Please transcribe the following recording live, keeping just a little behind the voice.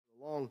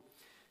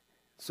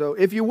So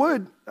if you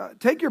would,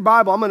 take your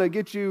Bible. I'm going to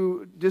get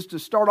you just to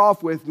start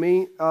off with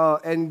me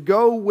and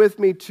go with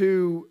me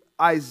to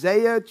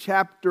Isaiah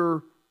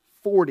chapter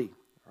 40.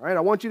 All right, I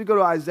want you to go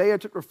to Isaiah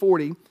chapter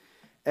 40.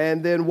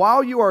 And then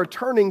while you are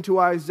turning to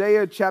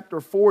Isaiah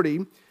chapter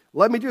 40,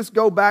 let me just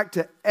go back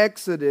to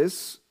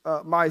Exodus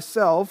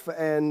myself,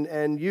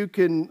 and you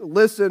can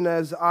listen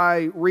as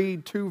I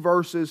read two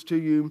verses to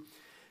you.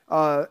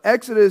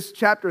 Exodus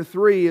chapter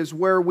 3 is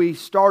where we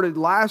started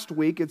last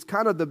week. It's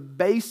kind of the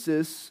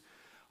basis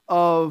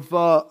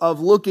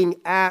of looking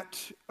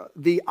at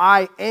the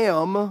I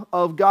am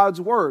of God's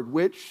Word,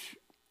 which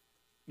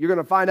you're going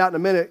to find out in a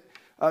minute.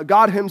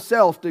 God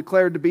Himself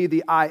declared to be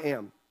the I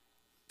am.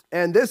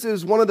 And this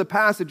is one of the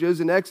passages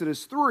in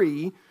Exodus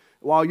 3,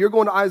 while you're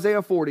going to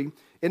Isaiah 40.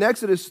 In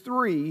Exodus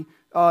 3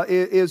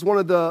 is one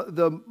of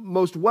the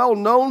most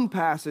well-known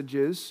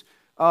passages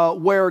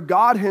where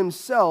God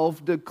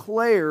Himself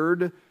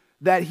declared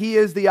that He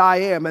is the I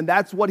am, and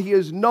that's what He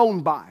is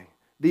known by,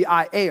 the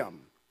I am.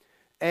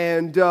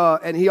 And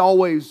He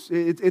always,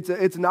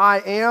 it's an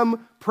I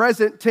am,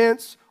 present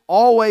tense,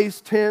 always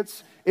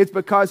tense. It's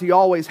because He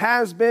always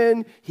has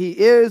been, He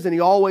is, and He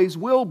always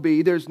will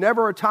be. There's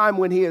never a time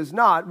when He is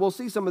not. We'll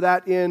see some of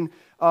that in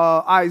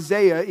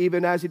Isaiah,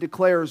 even as He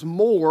declares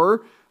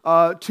more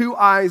to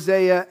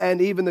Isaiah and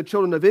even the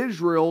children of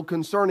Israel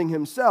concerning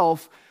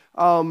Himself.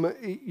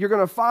 You're going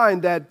to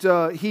find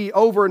that He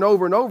over and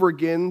over and over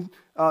again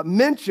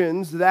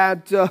mentions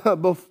that,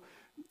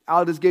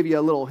 I'll just give you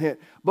a little hint.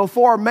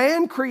 Before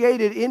man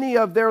created any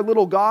of their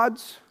little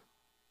gods,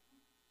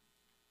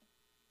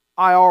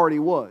 I already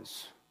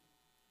was,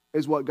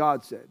 is what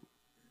God said.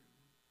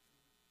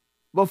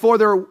 Before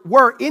there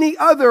were any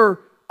other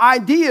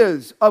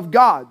ideas of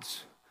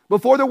gods,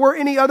 before there were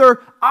any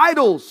other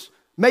idols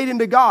made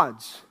into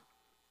gods,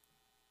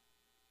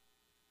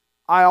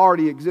 I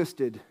already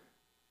existed,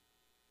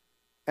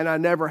 and I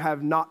never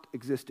have not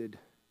existed.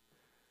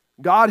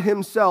 God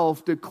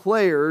Himself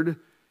declared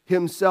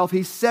Himself,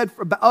 He said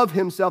of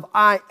Himself,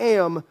 I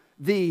am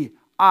the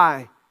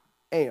I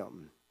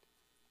am.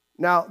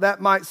 Now, that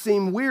might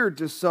seem weird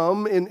to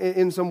some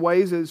in some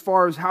ways as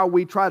far as how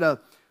we try to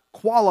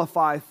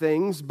qualify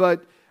things,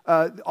 but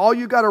all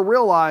you got to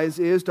realize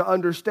is to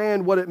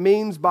understand what it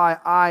means by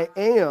I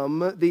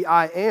am, the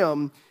I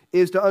am,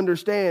 is to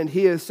understand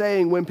He is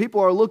saying when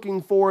people are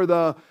looking for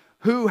the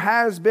who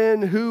has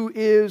been, who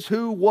is,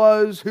 who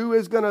was, who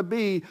is going to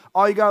be,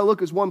 all you got to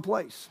look is one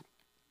place.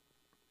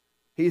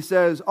 He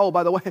says, oh,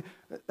 by the way,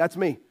 that's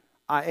me.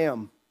 I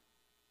am.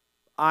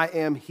 I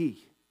am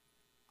He.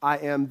 I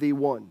am the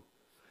one.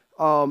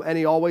 And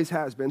He always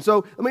has been.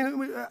 So,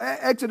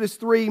 Exodus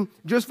 3,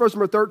 just verse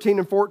number 13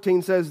 and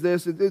 14 says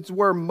this. It's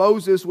where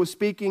Moses was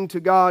speaking to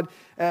God,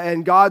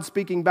 and God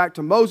speaking back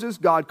to Moses,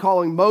 God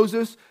calling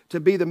Moses to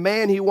be the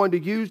man He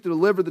wanted to use to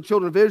deliver the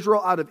children of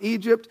Israel out of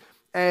Egypt.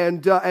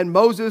 And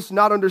Moses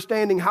not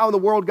understanding how in the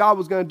world God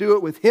was going to do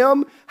it with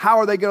him. How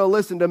are they going to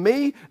listen to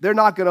me? They're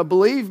not going to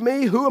believe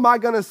me. Who am I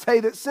going to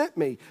say that sent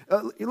me?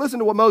 Listen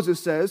to what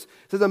Moses says.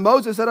 It says, and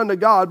Moses said unto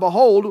God,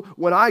 behold,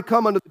 when I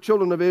come unto the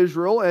children of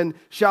Israel, and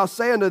shall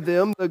say unto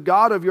them, the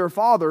God of your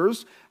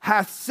fathers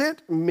hath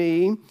sent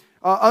me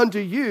unto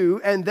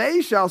you, and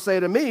they shall say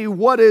to me,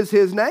 what is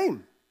His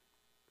name?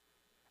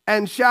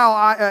 And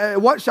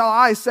what shall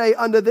I say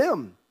unto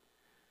them?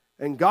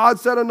 And God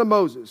said unto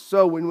Moses,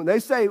 so when they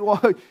say,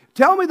 well,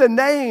 tell me the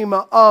name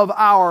of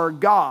our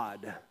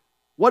God.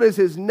 What is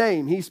His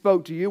name? He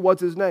spoke to you.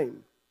 What's His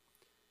name?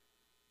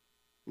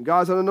 And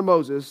God said unto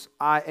Moses,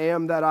 I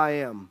am that I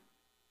am.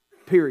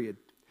 Period.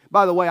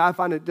 By the way, I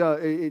find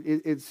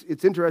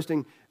it's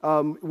interesting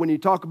when you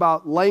talk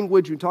about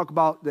language, you talk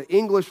about the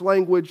English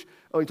language,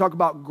 when you talk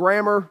about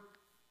grammar,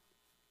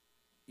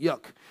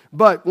 yuck.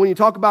 But when you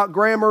talk about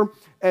grammar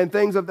and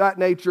things of that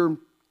nature,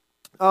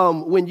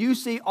 when you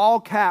see all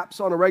caps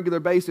on a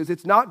regular basis,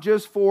 it's not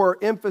just for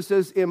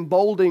emphasis in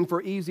bolding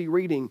for easy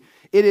reading.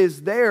 It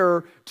is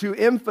there to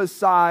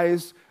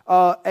emphasize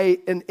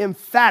an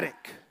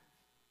emphatic,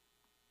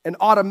 an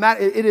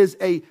automatic. It is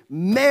a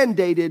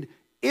mandated,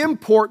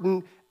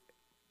 important,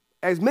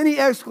 as many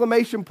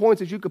exclamation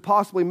points as you could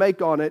possibly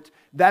make on it.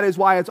 That is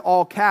why it's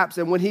all caps.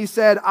 And when He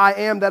said, I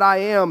am that I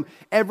am,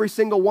 every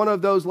single one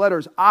of those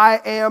letters, I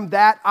am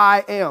that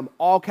I am,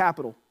 all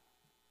capital.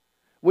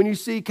 When you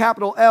see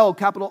capital L,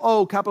 capital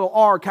O, capital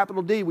R,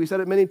 capital D, we said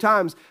it many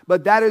times,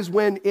 but that is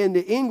when in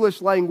the English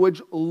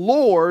language,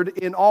 Lord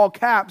in all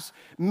caps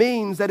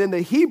means that in the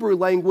Hebrew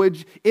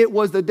language, it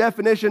was the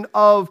definition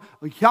of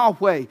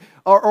Yahweh,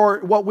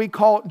 or what we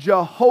call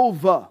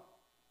Jehovah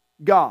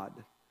God.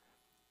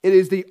 It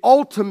is the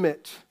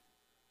ultimate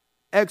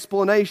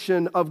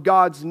explanation of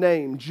God's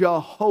name,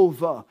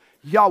 Jehovah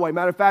Yahweh.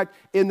 Matter of fact,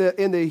 in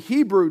the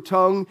Hebrew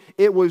tongue,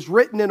 it was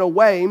written in a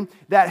way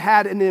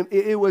that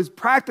it was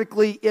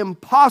practically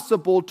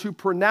impossible to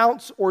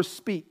pronounce or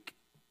speak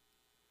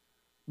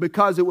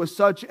because it was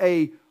such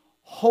a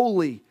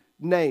holy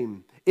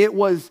name. It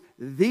was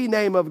the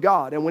name of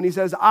God. And when He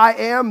says, I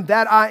am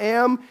that I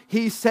am,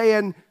 He's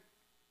saying,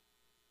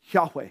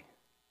 Yahweh,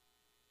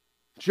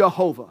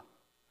 Jehovah,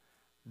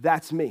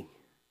 that's me.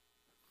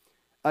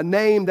 a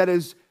name that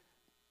is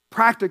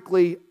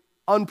practically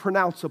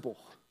unpronounceable.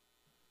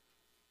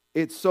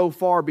 It's so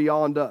far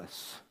beyond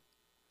us.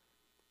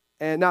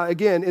 And now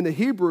again, in the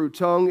Hebrew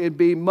tongue, it'd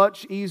be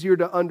much easier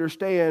to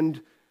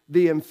understand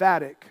the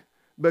emphatic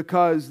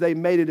because they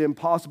made it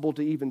impossible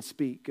to even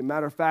speak. As a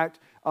matter of fact,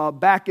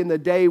 back in the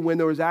day when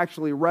there was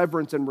actually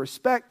reverence and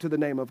respect to the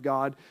name of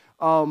God,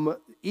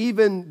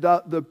 even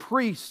the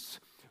priests,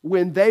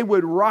 when they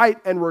would write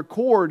and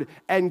record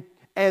and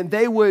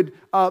they would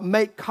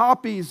make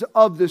copies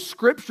of the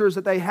scriptures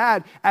that they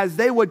had, as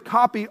they would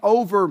copy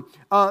over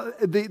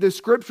the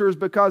scriptures,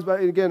 because,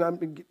 again,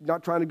 I'm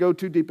not trying to go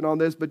too deep on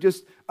this, but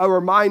just a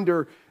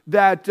reminder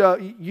that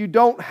you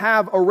don't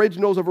have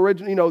originals of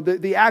original,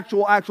 the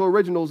actual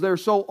originals. They're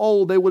so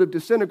old they would have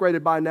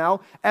disintegrated by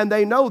now, and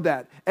they know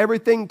that.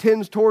 Everything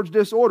tends towards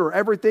disorder.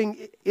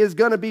 Everything is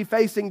going to be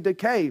facing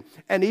decay,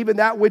 and even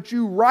that which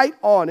you write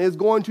on is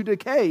going to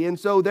decay, and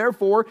so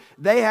therefore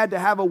they had to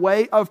have a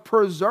way of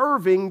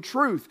preserving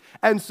truth.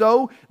 And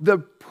so the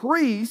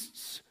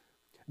priests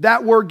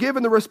that were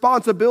given the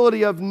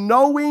responsibility of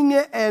knowing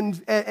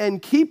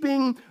and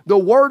keeping the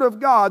Word of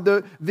God,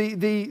 the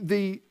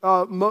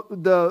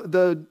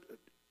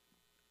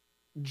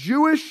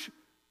Jewish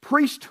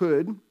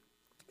priesthood,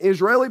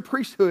 Israeli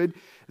priesthood,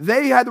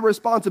 they had the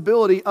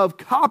responsibility of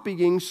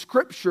copying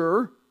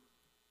Scripture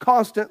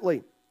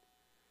constantly.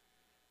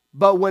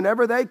 But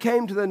whenever they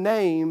came to the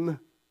name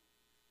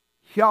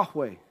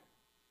Yahweh,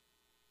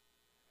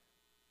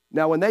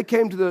 now, when they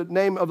came to the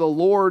name of the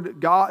Lord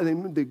God,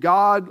 the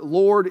God,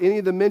 Lord, any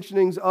of the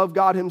mentionings of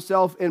God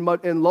Himself in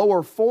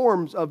lower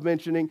forms of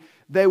mentioning,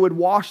 they would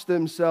wash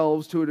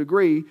themselves to a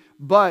degree.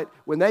 But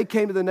when they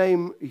came to the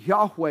name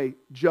Yahweh,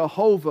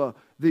 Jehovah,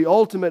 the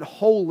ultimate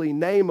holy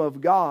name of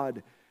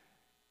God,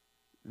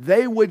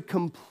 they would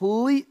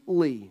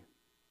completely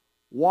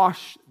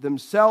wash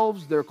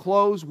themselves, their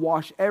clothes,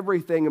 wash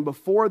everything. And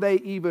before they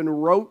even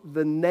wrote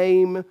the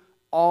name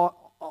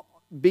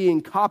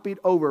being copied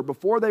over,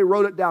 before they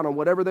wrote it down on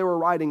whatever they were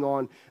writing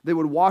on, they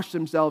would wash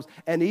themselves.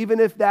 And even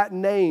if that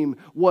name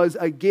was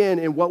again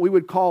in what we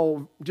would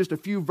call just a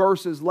few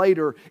verses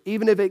later,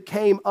 even if it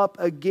came up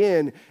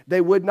again,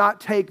 they would not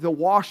take the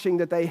washing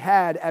that they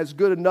had as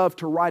good enough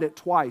to write it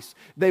twice.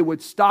 They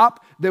would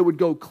stop, they would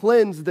go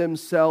cleanse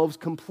themselves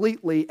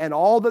completely, and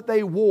all that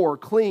they wore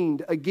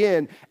cleaned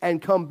again,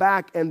 and come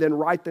back and then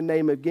write the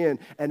name again.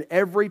 And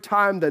every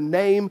time the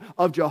name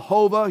of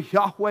Jehovah,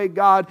 Yahweh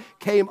God,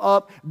 came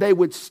up, they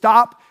would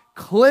stop,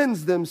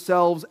 cleanse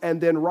themselves, and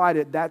then write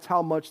it. That's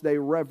how much they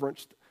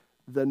reverenced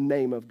the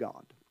name of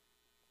God.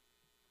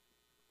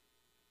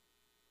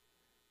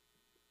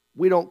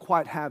 We don't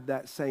quite have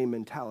that same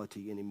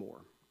mentality anymore.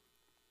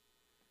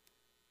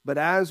 But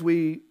as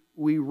we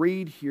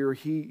read here,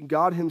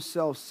 God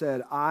Himself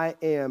said, I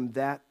am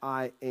that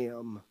I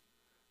am.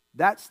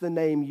 That's the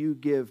name you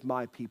give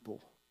my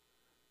people.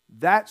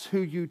 That's who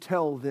you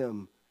tell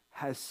them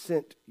has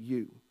sent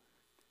you.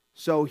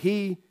 So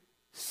He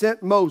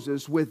sent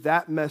Moses with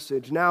that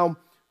message. Now,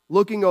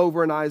 looking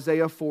over in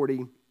Isaiah 40,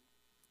 and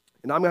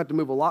I'm going to have to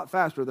move a lot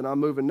faster than I'm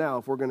moving now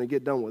if we're going to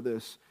get done with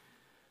this.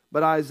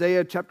 But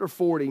Isaiah chapter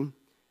 40,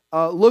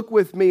 look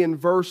with me in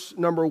verse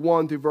number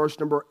 1 through verse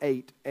number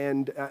 8.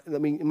 And let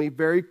me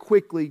very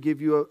quickly give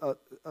you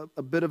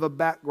a bit of a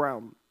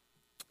background.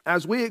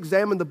 As we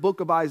examine the book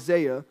of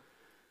Isaiah,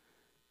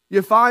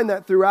 you find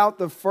that throughout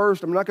the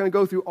first, I'm not going to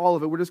go through all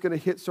of it, we're just going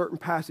to hit certain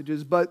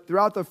passages, but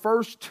throughout the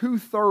first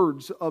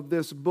 2/3 of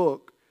this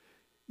book,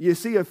 you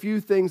see a few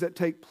things that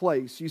take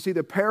place. You see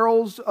the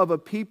perils of a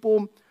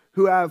people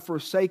who have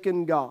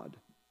forsaken God.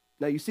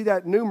 Now you see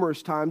that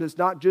numerous times. It's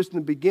not just in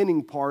the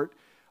beginning part,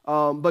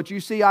 but you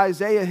see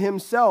Isaiah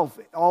himself,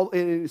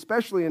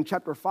 especially in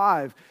chapter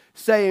 5,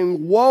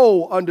 saying,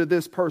 woe unto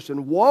this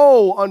person,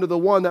 woe unto the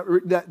one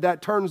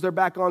that turns their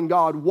back on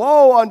God,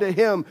 woe unto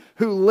him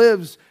who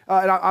lives,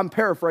 and I'm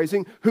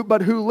paraphrasing,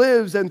 but who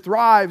lives and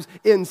thrives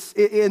in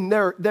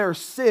their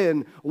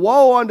sin,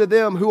 woe unto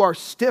them who are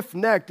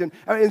stiff-necked.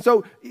 And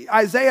so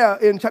Isaiah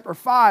in chapter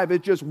 5,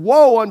 it's just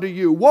woe unto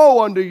you,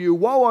 woe unto you,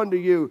 woe unto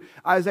you.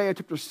 Isaiah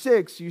chapter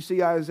 6, you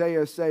see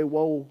Isaiah say,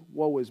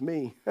 woe is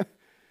me.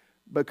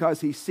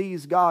 Because he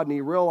sees God and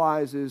he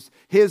realizes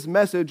his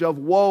message of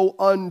woe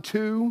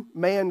unto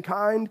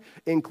mankind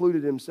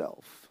included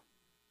himself.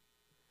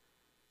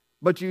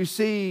 But you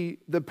see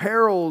the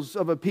perils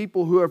of a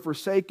people who have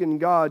forsaken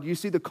God. You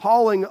see the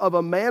calling of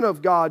a man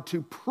of God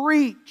to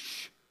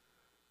preach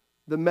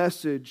the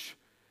message.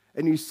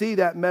 And you see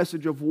that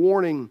message of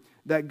warning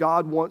that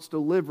God wants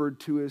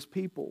delivered to His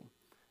people.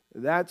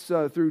 That's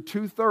through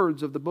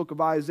 2/3 of the book of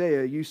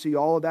Isaiah. You see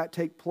all of that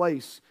take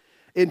place.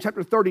 In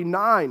chapter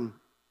 39,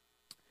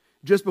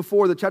 just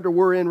before the chapter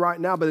we're in right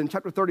now, but in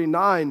chapter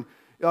 39,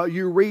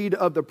 you read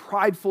of the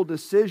prideful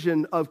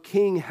decision of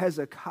King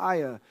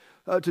Hezekiah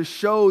to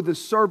show the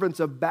servants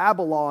of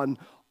Babylon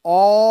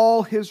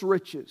all his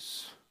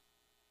riches,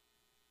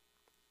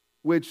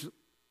 which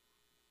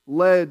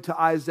led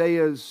to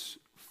Isaiah's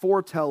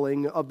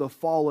foretelling of the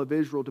fall of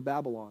Israel to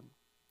Babylon.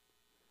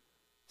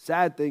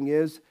 Sad thing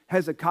is,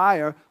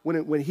 Hezekiah,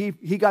 when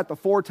he got the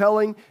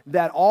foretelling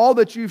that all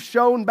that you've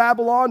shown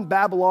Babylon,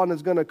 Babylon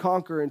is going to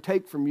conquer and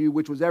take from you,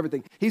 which was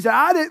everything. He said,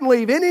 I didn't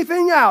leave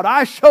anything out.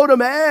 I showed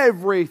them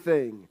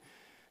everything.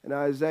 And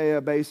Isaiah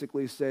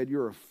basically said,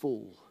 you're a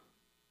fool.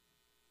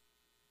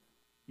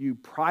 You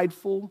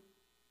prideful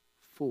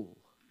fool.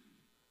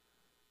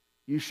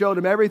 You showed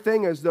him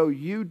everything as though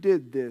you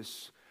did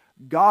this.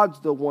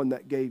 God's the one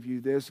that gave you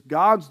this.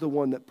 God's the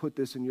one that put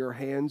this in your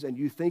hands, and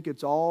you think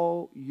it's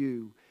all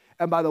you.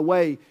 And by the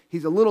way,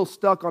 he's a little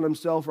stuck on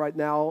himself right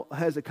now.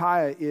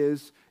 Hezekiah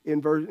is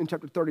in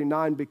chapter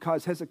 39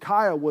 because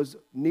Hezekiah was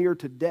near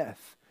to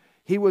death.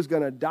 He was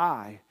going to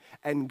die.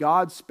 And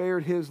God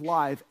spared his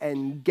life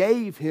and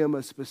gave him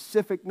a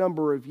specific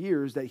number of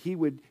years that he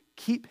would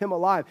keep him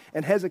alive.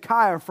 And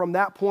Hezekiah, from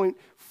that point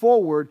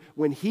forward,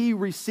 when he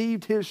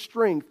received his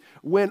strength,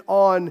 went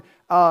on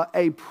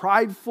a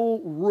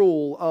prideful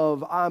rule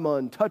of, I'm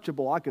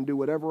untouchable. I can do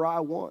whatever I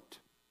want.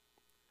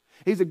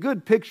 He's a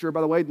good picture, by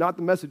the way, not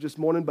the message this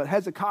morning, but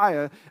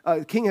Hezekiah,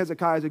 King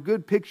Hezekiah is a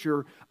good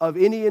picture of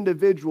any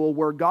individual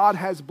where God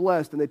has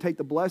blessed and they take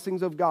the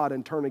blessings of God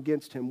and turn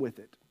against him with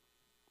it.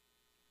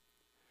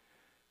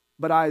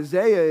 But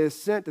Isaiah is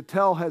sent to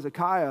tell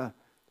Hezekiah,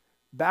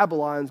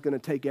 Babylon's going to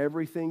take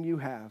everything you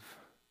have.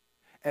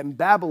 And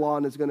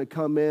Babylon is going to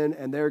come in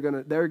and they're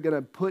going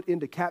to put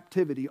into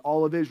captivity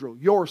all of Israel.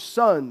 Your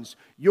sons,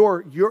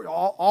 your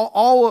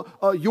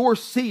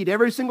seed,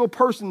 every single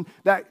person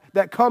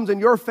that comes in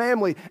your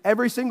family,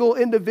 every single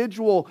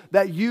individual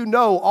that you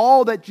know,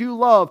 all that you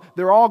love,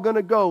 they're all going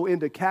to go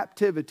into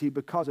captivity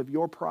because of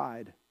your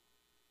pride.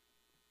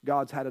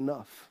 God's had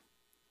enough.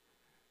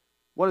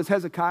 What does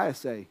Hezekiah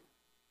say?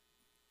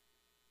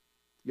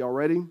 Y'all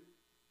ready?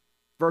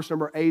 Verse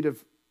number 8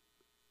 of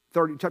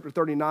chapter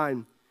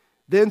 39.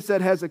 Then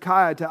said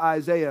Hezekiah to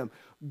Isaiah,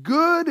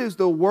 good is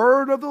the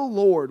word of the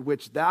Lord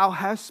which thou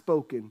hast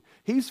spoken.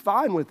 He's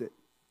fine with it.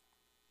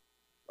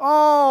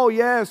 Oh,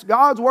 yes,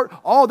 God's word.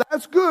 Oh,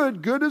 that's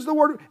good. Good is the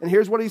word. And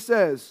here's what he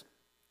says.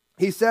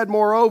 He said,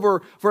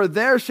 moreover, for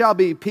there shall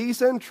be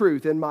peace and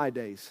truth in my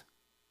days.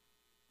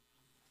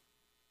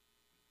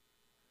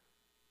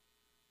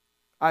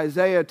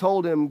 Isaiah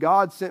told him,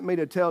 God sent me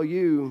to tell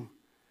you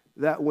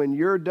that when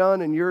you're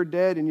done and you're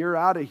dead and you're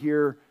out of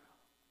here,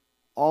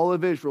 all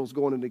of Israel's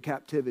going into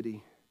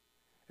captivity.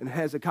 And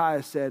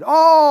Hezekiah said,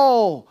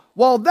 oh,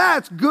 well,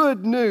 that's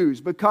good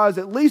news because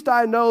at least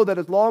I know that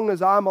as long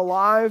as I'm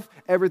alive,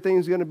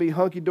 everything's going to be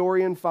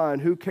hunky-dory and fine.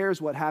 Who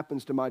cares what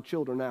happens to my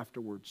children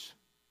afterwards?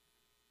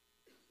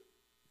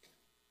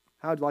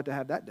 How'd you like to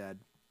have that, Dad?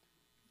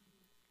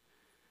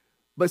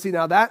 But see,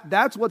 now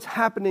that's what's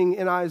happening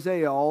in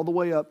Isaiah all the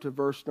way up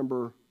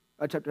to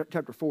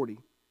chapter 40.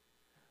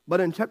 But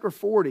in chapter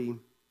 40,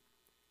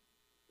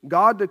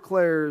 God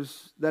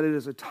declares that it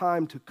is a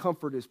time to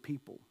comfort his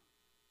people.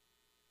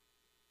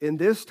 In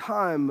this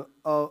time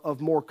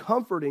of more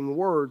comforting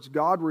words,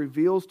 God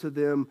reveals to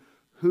them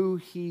who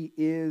he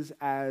is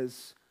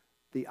as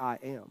the I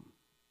am.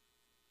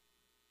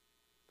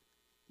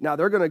 Now,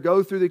 they're going to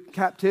go through the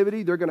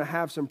captivity. They're going to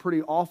have some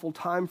pretty awful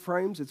time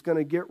frames. It's going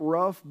to get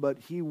rough, but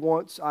he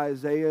wants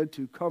Isaiah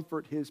to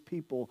comfort his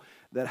people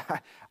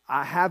that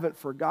I haven't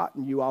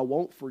forgotten you. I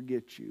won't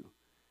forget you.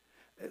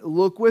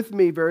 Look with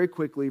me very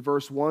quickly,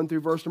 verse 1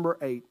 through verse number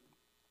 8.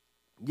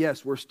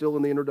 Yes, we're still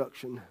in the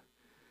introduction.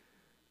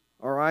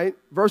 All right,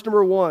 verse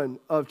number 1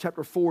 of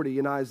chapter 40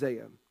 in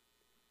Isaiah.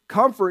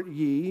 Comfort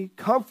ye,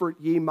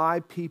 my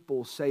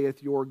people,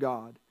 saith your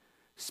God.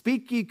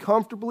 Speak ye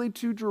comfortably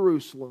to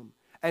Jerusalem,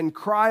 and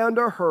cry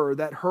unto her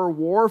that her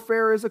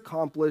warfare is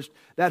accomplished,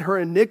 that her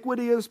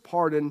iniquity is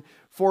pardoned,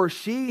 for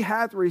she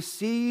hath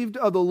received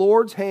of the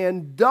Lord's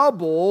hand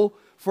double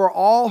for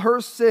all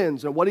her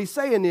sins. And what he's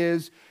saying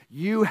is,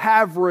 you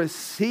have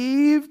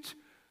received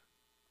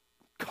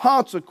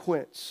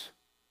consequence.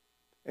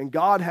 And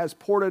God has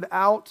poured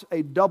out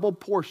a double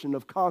portion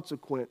of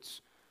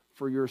consequence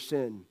for your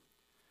sin.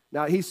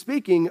 Now, he's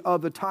speaking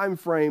of the time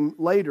frame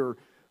later,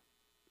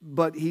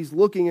 but he's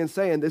looking and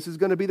saying this is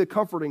going to be the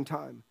comforting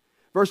time.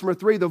 Verse number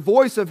 3, the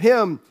voice of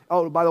him.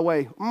 Oh, by the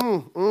way,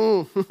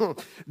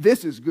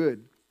 this is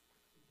good.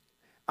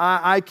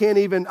 I can't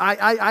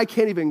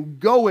even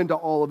go into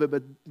all of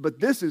it, but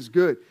this is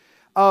good.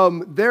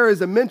 There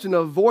is a mention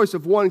of voice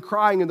of one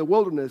crying in the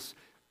wilderness.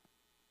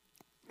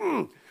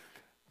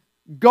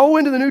 Go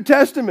into the New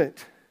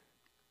Testament.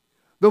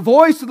 The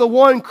voice of the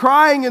one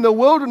crying in the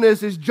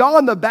wilderness is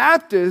John the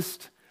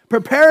Baptist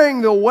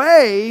preparing the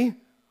way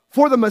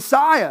for the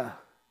Messiah.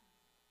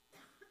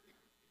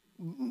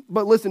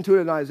 But listen to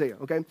it in Isaiah,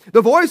 okay?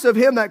 The voice of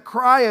him that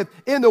crieth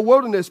in the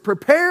wilderness,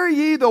 prepare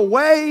ye the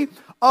way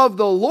of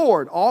the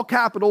Lord, all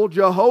capital,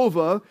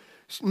 Jehovah.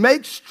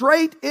 Make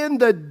straight in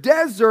the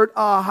desert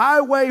a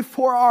highway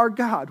for our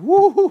God.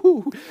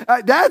 Woo!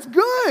 That's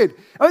good.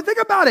 I mean,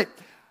 think about it.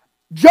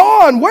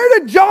 John, where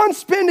did John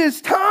spend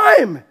his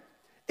time?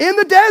 In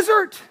the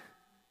desert.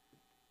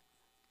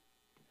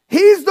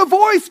 He's the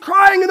voice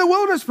crying in the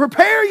wilderness,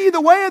 prepare ye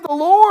the way of the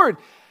Lord.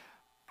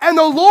 And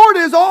the Lord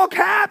is all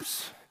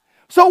caps.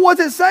 So what's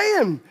it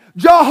saying?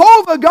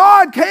 Jehovah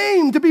God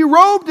came to be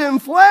robed in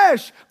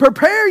flesh.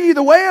 Prepare ye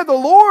the way of the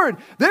Lord.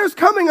 There's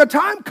coming a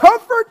time.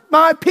 Comfort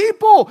my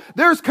people.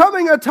 There's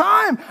coming a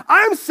time.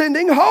 I'm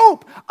sending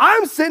hope.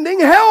 I'm sending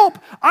help.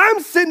 I'm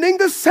sending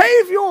the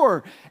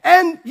Savior.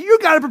 And you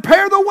got to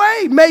prepare the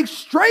way. Make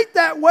straight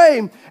that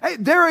way. Hey,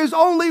 there is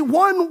only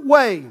one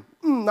way.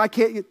 I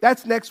can't,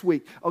 that's next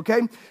week,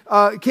 okay?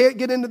 Can't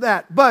get into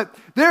that. But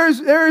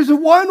there's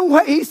one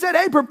way. He said,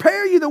 hey,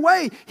 prepare you the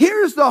way.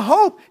 Here's the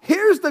hope.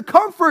 Here's the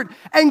comfort.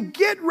 And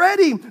get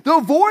ready.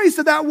 The voice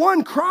of that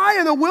one cry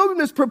in the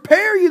wilderness,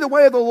 prepare you the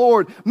way of the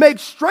Lord. Make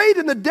straight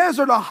in the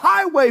desert a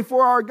highway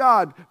for our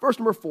God. Verse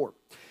number 4.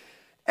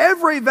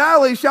 Every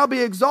valley shall be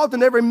exalted,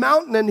 and every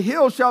mountain and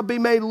hill shall be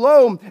made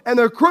low, and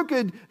the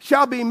crooked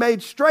shall be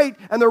made straight,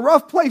 and the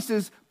rough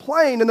places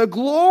plain, and the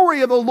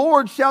glory of the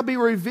Lord shall be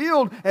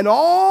revealed, and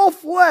all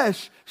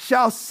flesh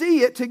shall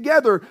see it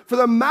together, for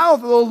the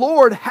mouth of the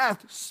Lord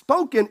hath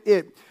spoken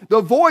it.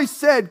 The voice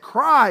said,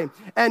 cry,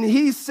 and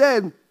he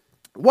said,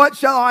 what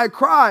shall I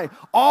cry?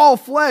 All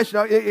flesh.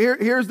 Now,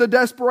 here's the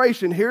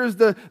desperation. Here's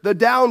the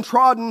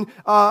downtrodden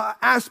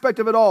aspect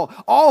of it all.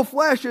 All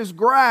flesh is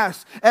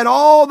grass, and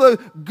all the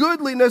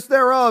goodliness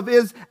thereof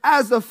is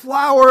as the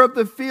flower of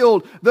the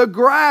field. The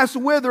grass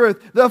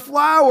withereth, the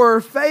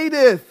flower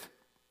fadeth,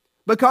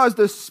 because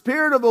the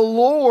Spirit of the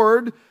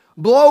Lord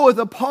bloweth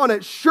upon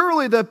it.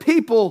 Surely the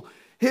people,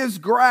 his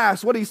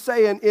grass. What he's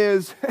saying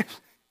is,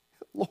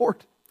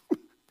 Lord,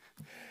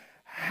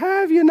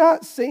 have you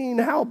not seen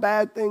how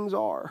bad things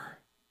are?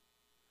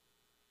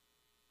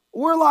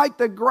 We're like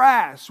the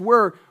grass.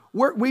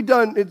 We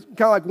done, it's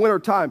kind of like winter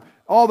time.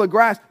 All the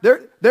grass,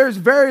 there's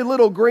very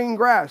little green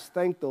grass.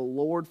 Thank the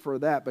Lord for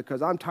that,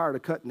 because I'm tired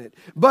of cutting it.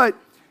 But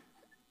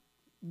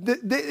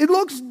it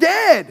looks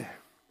dead.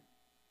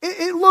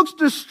 It looks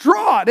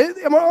distraught.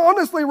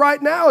 Honestly,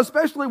 right now,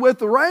 especially with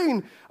the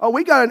rain,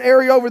 we got an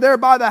area over there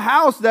by the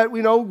house that,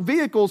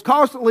 vehicles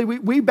constantly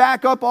we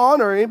back up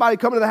on, or anybody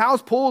coming to the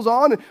house pulls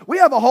on. And we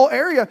have a whole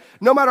area.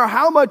 No matter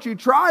how much you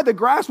try, the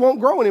grass won't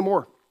grow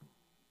anymore.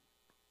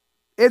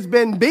 It's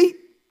been beat.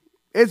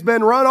 It's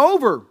been run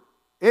over.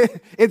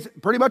 It's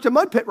pretty much a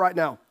mud pit right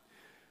now.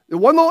 The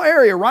one little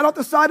area right off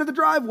the side of the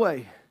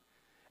driveway.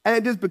 And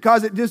it just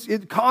because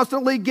it's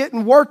constantly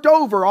getting worked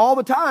over all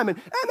the time.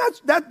 And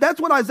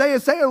that's what Isaiah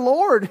is saying,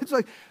 Lord. It's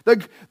like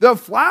the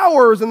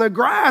flowers and the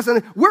grass,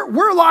 and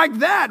we're like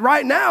that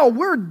right now.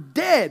 We're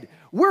dead.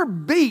 We're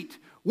beat.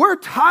 We're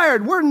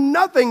tired. We're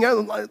nothing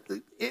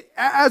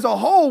as a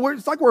whole.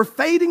 It's like we're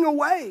fading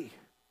away.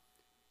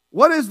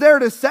 What is there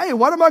to say?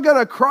 What am I going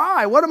to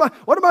cry? What am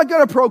I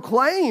going to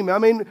proclaim? I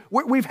mean,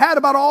 we've had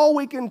about all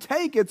we can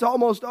take. It's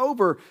almost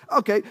over.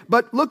 Okay,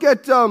 but look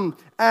at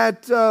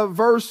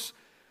verse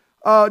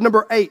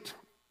number 8. It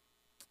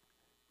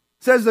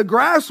says, the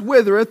grass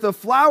withereth, the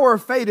flower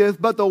fadeth,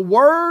 but the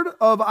word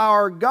of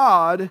our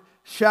God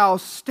shall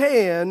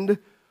stand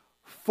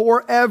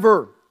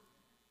forever.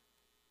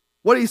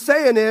 What he's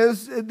saying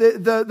is,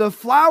 the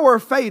flower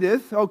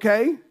fadeth,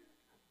 okay?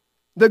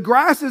 The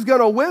grass is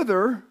going to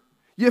wither.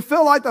 You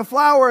feel like the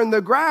flower and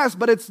the grass,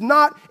 but it's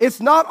not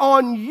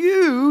on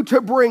you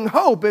to bring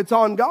hope. It's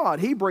on God.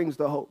 He brings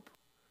the hope.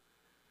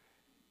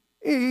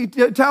 He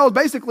tells,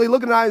 basically,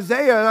 looking at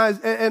Isaiah,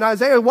 and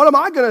Isaiah, what am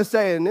I going to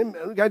say? And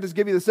I just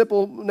give you the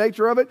simple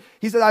nature of it.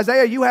 He said,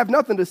 Isaiah, you have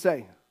nothing to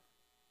say.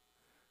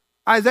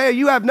 Isaiah,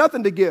 you have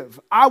nothing to give.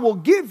 I will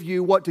give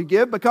you what to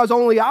give, because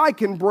only I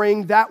can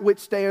bring that which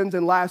stands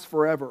and lasts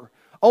forever.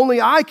 Only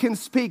I can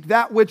speak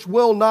that which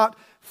will not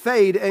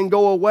fade and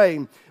go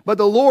away. But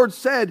the Lord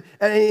said,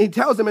 and he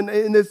tells him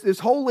in this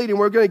whole leading,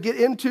 we're going to get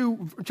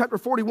into chapter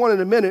 41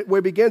 in a minute, where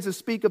he begins to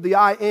speak of the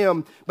I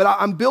am. But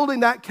I'm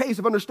building that case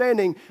of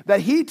understanding that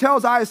he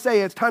tells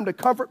Isaiah, it's time to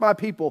comfort my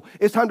people.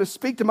 It's time to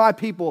speak to my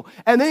people.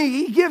 And then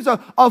he gives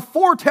a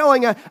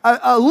foretelling,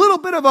 a little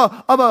bit of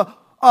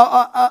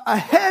a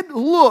head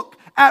look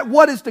at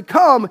what is to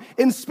come,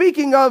 in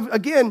speaking of,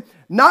 again,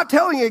 not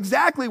telling you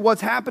exactly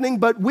what's happening,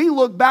 but we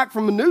look back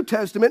from the New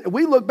Testament, and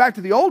we look back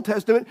to the Old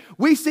Testament,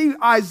 we see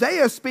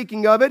Isaiah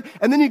speaking of it,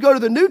 and then you go to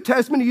the New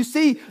Testament, and you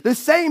see the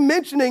same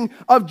mentioning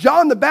of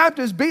John the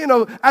Baptist being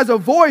as a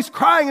voice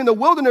crying in the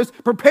wilderness,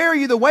 prepare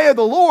you the way of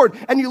the Lord,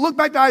 and you look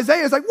back to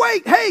Isaiah, it's like,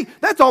 wait, hey,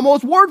 that's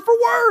almost word for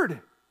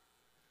word.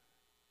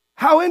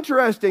 How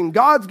interesting.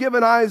 God's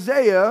given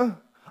Isaiah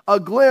a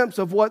glimpse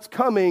of what's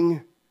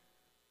coming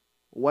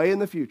way in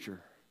the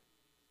future.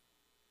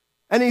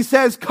 And he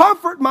says,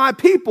 comfort my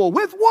people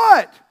with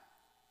what?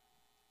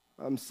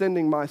 I'm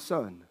sending my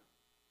son.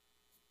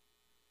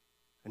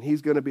 And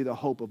he's going to be the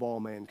hope of all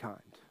mankind.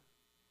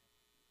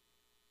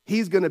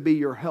 He's going to be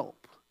your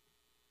help.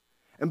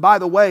 And by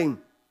the way,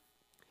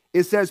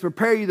 it says,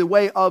 prepare you the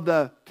way of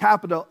the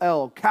capital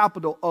L,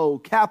 capital O,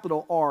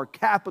 capital R,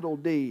 capital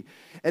D.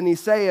 And he's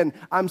saying,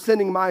 I'm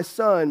sending my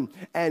son,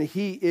 and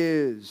he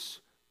is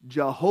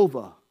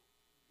Jehovah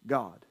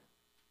God,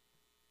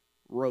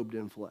 robed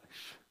in flesh.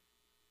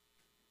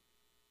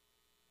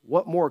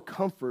 What more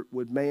comfort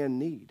would man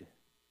need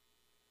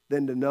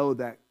than to know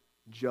that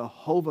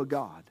Jehovah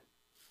God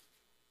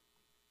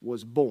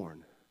was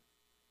born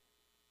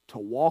to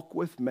walk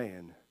with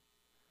man,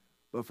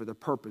 but for the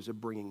purpose of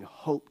bringing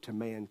hope to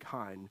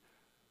mankind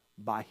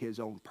by his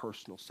own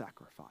personal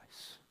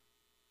sacrifice.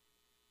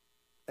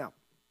 Now,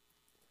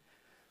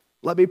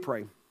 let me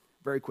pray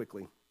very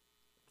quickly.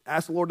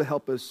 Ask the Lord to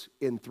help us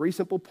in 3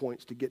 simple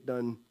points to get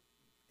done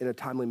in a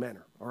timely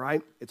manner, all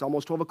right? It's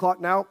almost 12 o'clock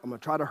now. I'm going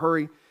to try to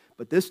hurry,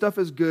 but this stuff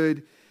is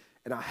good,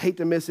 and I hate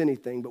to miss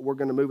anything, but we're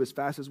going to move as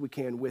fast as we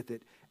can with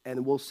it,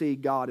 and we'll see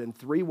God in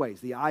 3 ways,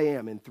 the I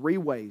am, in 3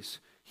 ways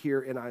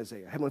here in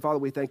Isaiah. Heavenly Father,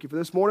 we thank you for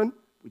this morning.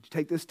 Would you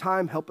take this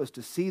time, help us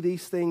to see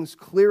these things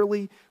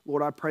clearly?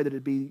 Lord, I pray that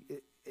it be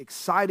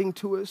exciting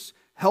to us,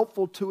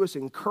 helpful to us,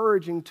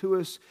 encouraging to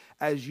us,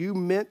 as you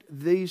meant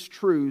these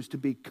truths to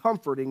be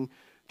comforting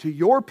to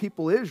your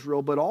people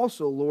Israel, but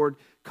also, Lord,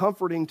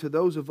 comforting to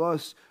those of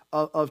us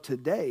of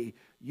today.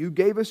 You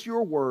gave us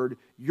your word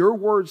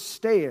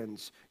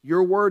stands,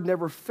 your word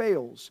never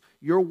fails,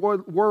 your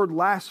word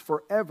lasts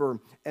forever,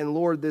 and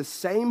Lord, this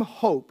same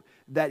hope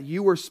that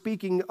you were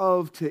speaking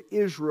of to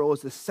Israel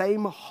is the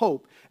same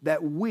hope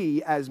that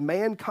we as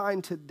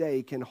mankind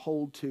today can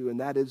hold to, and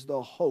that is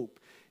the hope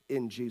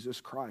in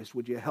Jesus Christ.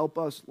 Would you help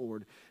us,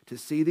 Lord, to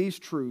see these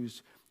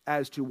truths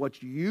as to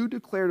what you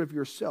declared of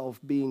yourself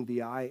being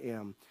the I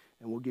am,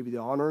 and we'll give you the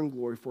honor and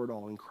glory for it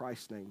all in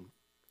Christ's name.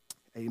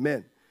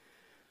 Amen.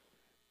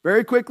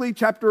 Very quickly,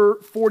 chapter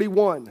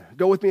 41.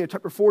 Go with me to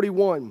chapter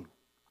 41,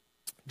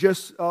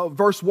 just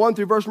verse 1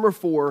 through verse number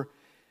 4.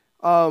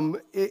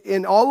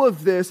 In all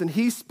of this, and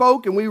he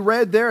spoke, and we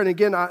read there, and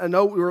again, I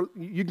know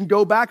you can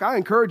go back. I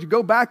encourage you,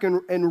 go back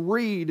and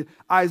read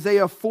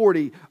Isaiah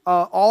 40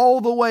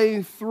 all the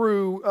way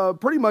through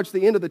pretty much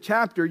the end of the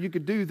chapter. You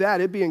could do that.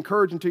 It'd be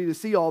encouraging to you to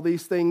see all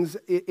these things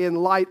in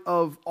light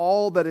of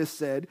all that is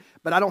said,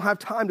 but I don't have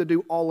time to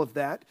do all of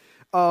that.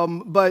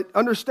 But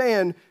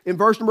understand, in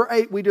verse number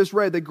 8, we just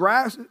read, the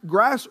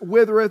grass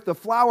withereth, the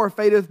flower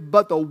fadeth,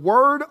 but the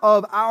word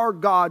of our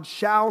God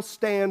shall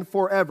stand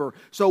forever.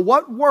 So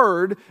what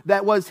word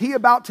that was he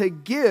about to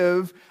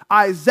give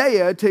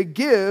Isaiah to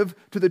give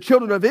to the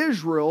children of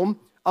Israel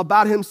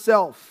about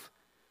himself?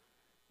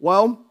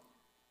 Well,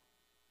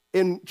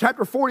 in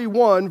chapter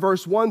 41,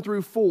 verse 1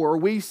 through 4,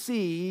 we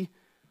see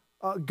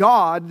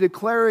God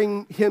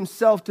declaring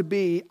himself to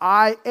be,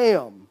 I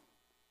am.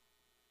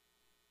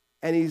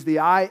 And he's the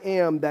I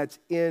am that's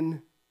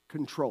in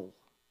control.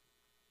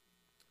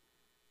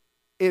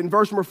 In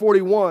verse number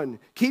 41,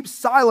 keep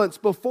silence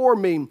before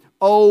me,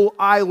 O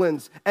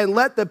islands, and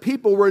let the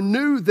people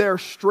renew their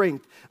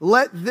strength.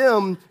 Let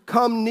them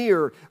come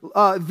near.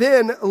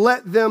 Then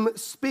let them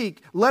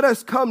speak. Let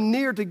us come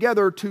near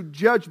together to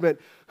judgment.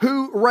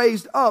 Who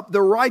raised up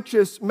the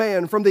righteous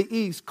man from the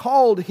east,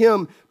 called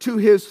him to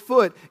his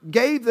foot,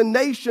 gave the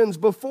nations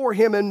before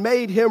him, and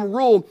made him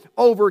rule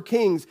over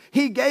kings.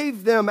 He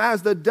gave them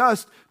as the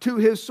dust to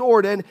his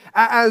sword, and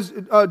as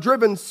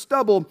driven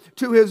stubble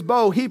to his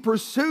bow. He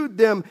pursued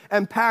them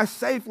and passed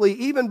safely,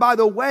 even by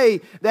the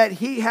way that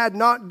he had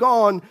not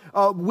gone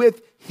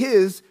with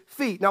his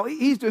feet. Now,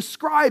 he's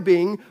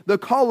describing the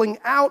calling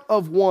out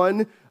of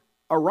one,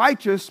 a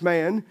righteous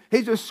man.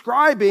 He's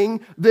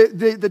describing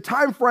the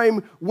time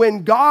frame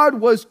when God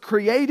was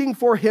creating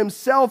for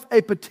himself a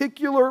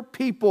particular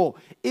people,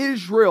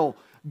 Israel,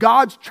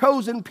 God's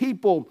chosen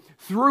people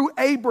through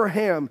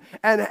Abraham,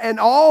 and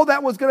all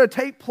that was going to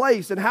take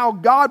place, and how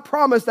God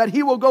promised that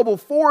he will go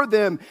before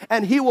them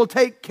and he will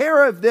take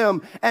care of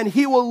them and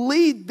he will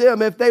lead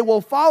them if they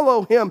will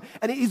follow him.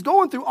 And he's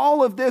going through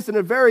all of this in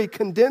a very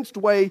condensed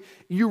way.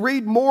 You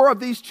read more of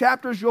these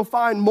chapters, you'll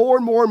find more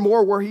and more and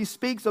more where he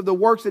speaks of the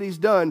works that he's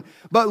done.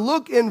 But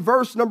look in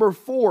verse number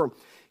 4.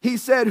 He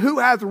said, who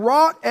hath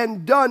wrought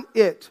and done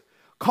it,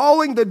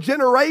 calling the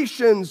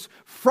generations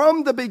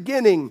from the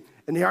beginning.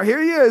 And here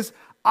he is,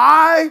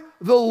 I,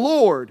 the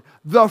Lord,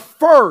 the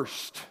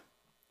first,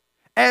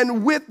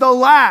 and with the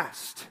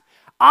last,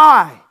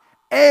 I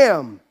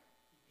am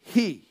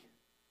he.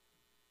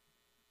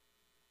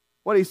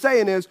 What he's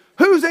saying is,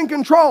 who's in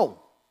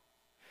control?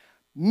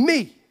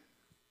 Me.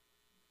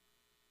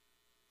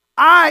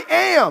 I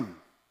am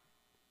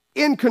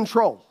in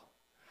control.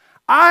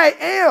 I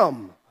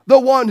am the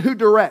one who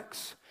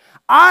directs.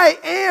 I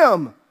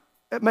am,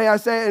 may I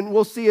say, and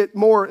we'll see it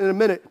more in a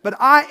minute, but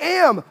I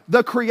am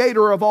the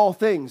creator of all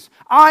things.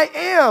 I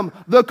am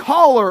the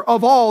caller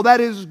of all that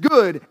is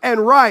good and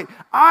right.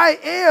 I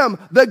am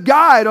the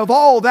guide of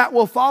all that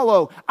will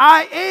follow.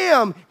 I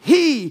am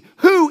he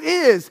who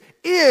is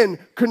in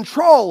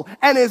control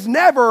and is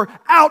never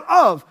out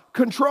of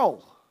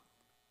control.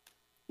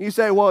 You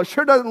say, well, it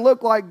sure doesn't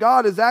look like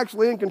God is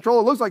actually in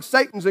control. It looks like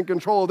Satan's in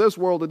control of this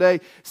world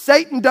today.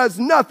 Satan does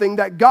nothing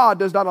that God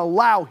does not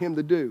allow him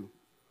to do.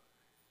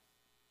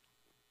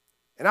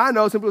 And I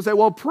know some people say,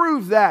 well,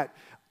 prove that.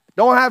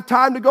 Don't have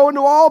time to go into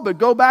all, but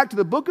go back to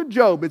the book of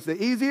Job. It's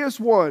the easiest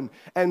one.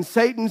 And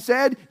Satan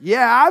said,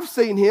 yeah, I've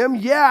seen him.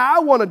 Yeah, I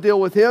want to deal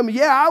with him.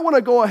 Yeah, I want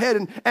to go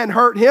ahead and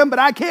hurt him, but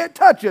I can't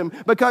touch him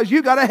because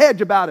you got a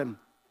hedge about him.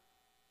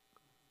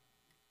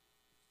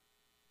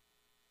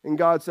 And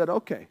God said,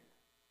 okay.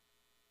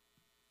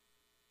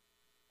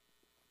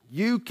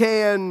 You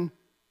can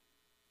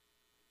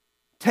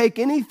take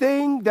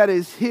anything that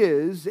is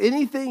his,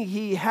 anything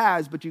he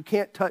has, but you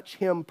can't touch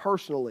him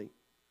personally.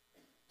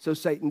 So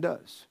Satan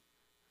does.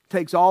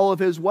 Takes all of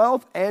his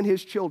wealth and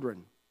his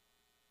children.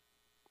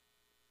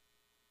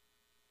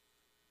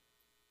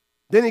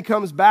 Then he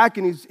comes back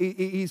and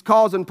he's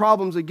causing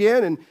problems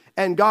again.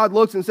 And God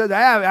looks and says,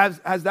 hey,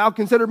 has thou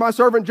considered my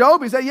servant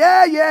Job? He said,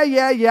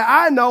 yeah,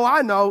 I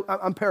know.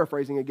 I'm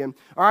paraphrasing again,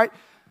 all right?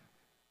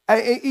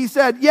 And he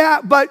said,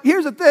 yeah, but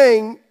here's the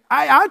thing.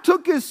 I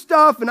took his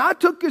stuff and I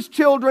took his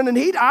children, and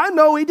I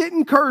know he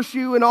didn't curse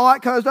you and all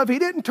that kind of stuff. He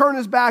didn't turn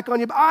his back on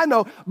you, but I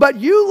know. But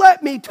you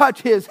let me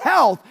touch his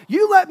health.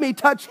 You let me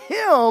touch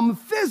him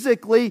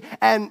physically,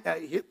 and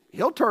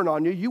he'll turn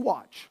on you. You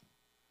watch.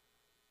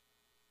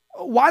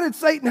 Why did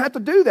Satan have to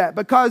do that?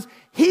 Because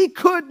he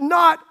could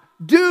not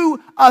do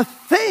a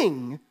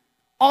thing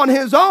on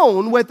his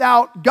own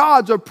without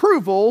God's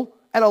approval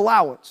and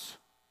allowance.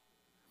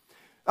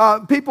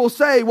 People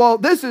say, well,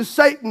 this is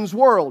Satan's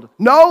world.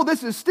 No,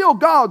 this is still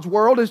God's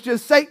world. It's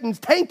just Satan's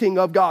tainting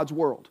of God's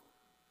world.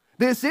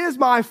 This is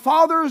my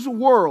Father's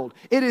world.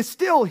 It is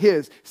still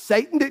his.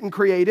 Satan didn't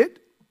create it.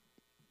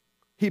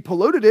 He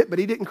polluted it, but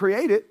he didn't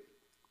create it.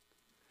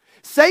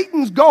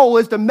 Satan's goal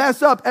is to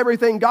mess up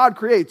everything God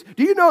creates.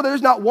 Do you know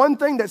there's not one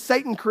thing that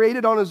Satan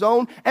created on his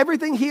own?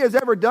 Everything he has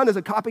ever done is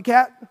a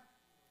copycat.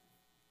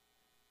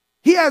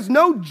 He has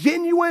no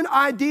genuine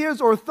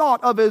ideas or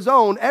thought of his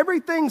own.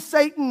 Everything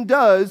Satan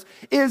does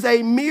is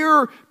a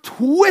mere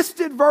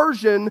twisted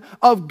version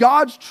of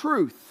God's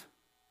truth.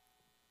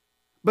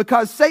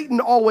 Because Satan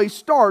always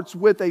starts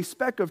with a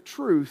speck of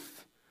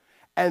truth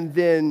and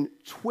then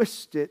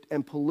twists it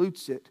and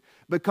pollutes it.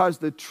 Because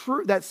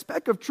that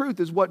speck of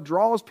truth is what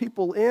draws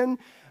people in,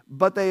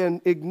 but they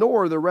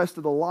ignore the rest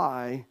of the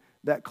lie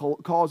that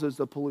causes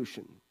the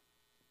pollution.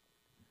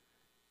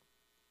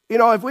 You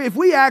know, if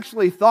we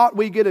actually thought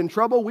we'd get in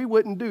trouble, we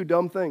wouldn't do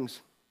dumb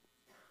things.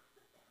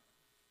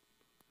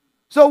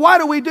 So why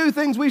do we do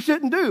things we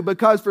shouldn't do?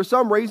 Because for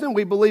some reason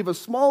we believe a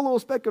small little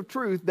speck of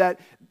truth that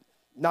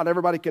not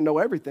everybody can know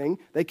everything.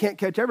 They can't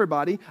catch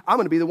everybody. I'm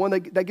going to be the one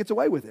that gets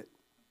away with it.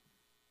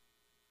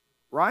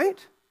 Right?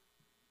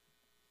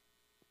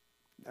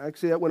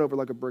 Actually, that went over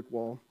like a brick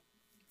wall.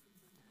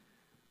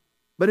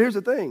 But here's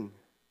the thing.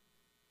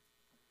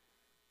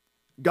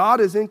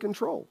 God is in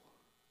control.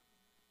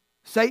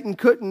 Satan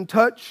couldn't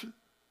touch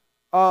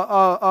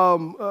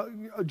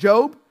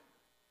Job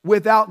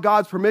without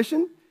God's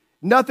permission.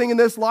 Nothing in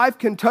this life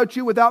can touch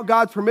you without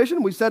God's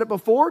permission. We said it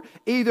before.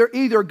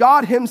 Either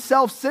God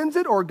himself sends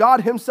it or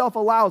God himself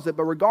allows it.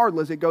 But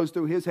regardless, it goes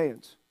through his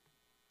hands.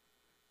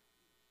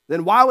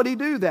 Then why would he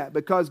do that?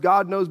 Because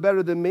God knows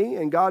better than me,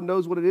 and God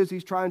knows what it is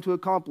he's trying to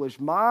accomplish.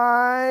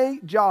 My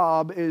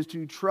job is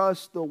to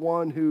trust the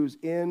one who's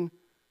in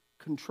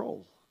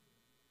control.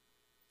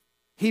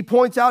 He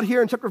points out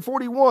here in chapter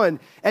 41,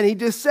 and he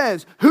just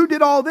says, who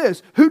did all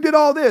this? Who did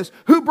all this?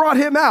 Who brought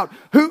him out?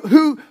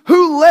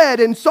 Who led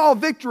and saw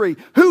victory?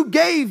 Who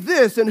gave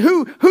this? And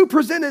who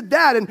presented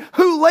that? And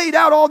who laid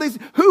out all these?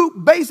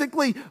 Who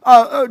basically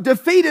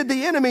defeated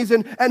the enemies?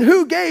 And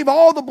who gave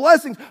all the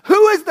blessings?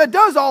 Who is it that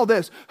does all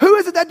this? Who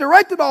is it that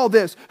directed all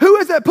this? Who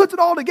is it that puts it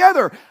all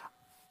together?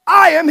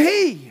 I am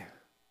he.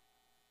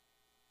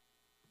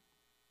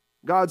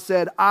 God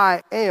said,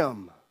 I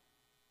am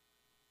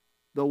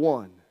the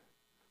one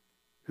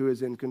who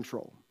is in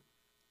control.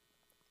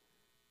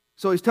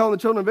 So he's telling the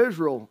children of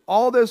Israel,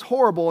 all this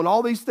horrible and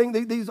all these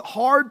things, these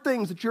hard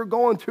things that you're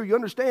going through, you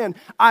understand,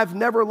 I've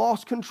never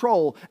lost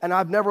control and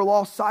I've never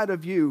lost sight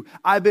of you.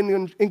 I've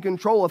been in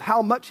control of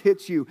how much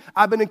hits you.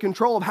 I've been in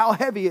control of how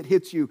heavy it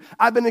hits you.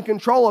 I've been in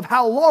control of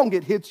how long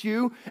it hits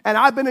you. And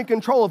I've been in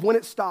control of when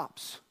it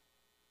stops.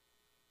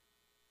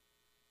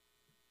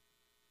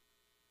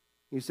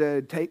 He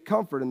said, take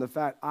comfort in the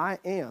fact I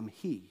am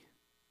he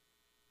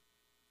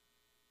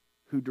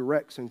who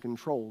directs and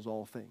controls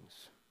all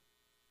things.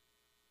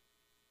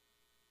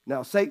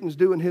 Now, Satan's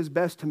doing his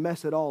best to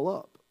mess it all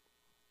up.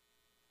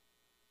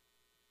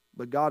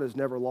 But God has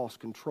never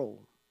lost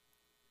control.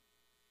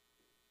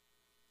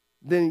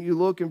 Then you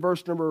look in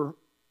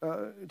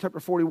chapter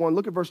 41,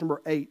 look at verse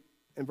number 8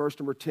 and verse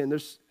number 10.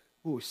 There's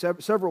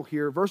several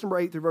here. Verse number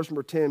 8 through verse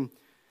number 10.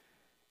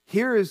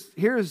 Here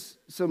is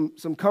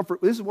some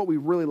comfort. This is what we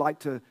really like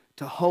to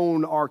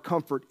hone our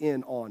comfort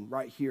in on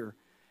right here.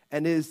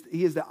 And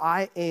he is the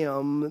I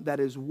am that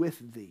is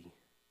with thee.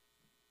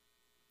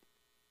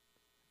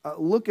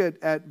 Look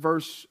at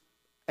verse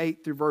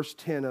 8 through verse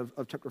 10 of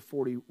chapter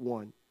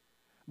 41.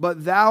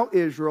 But thou,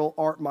 Israel,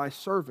 art my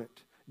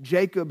servant,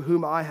 Jacob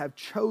whom I have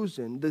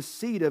chosen, the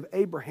seed of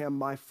Abraham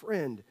my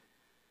friend.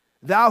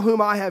 Thou whom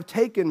I have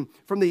taken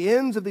from the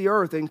ends of the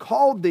earth and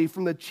called thee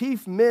from the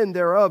chief men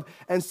thereof,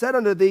 and said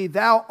unto thee,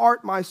 thou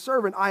art my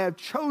servant, I have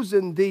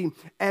chosen thee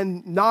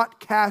and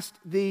not cast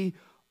thee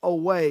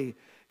away.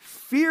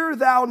 Fear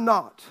thou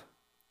not,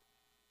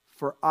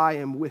 for I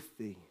am with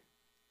thee.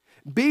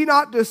 Be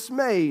not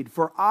dismayed,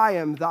 for I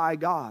am thy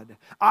God.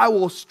 I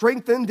will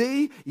strengthen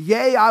thee,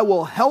 yea, I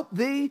will help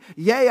thee,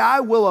 yea, I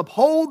will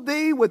uphold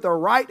thee with the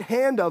right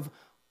hand of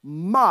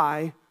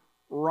my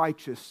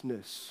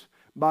righteousness.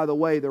 By the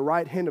way, the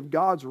right hand of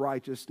God's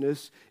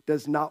righteousness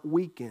does not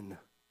weaken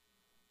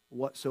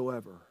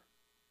whatsoever.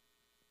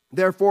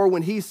 Therefore,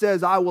 when he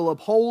says, I will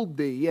uphold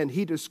thee, and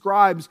he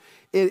describes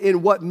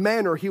in what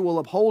manner he will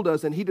uphold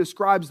us, and he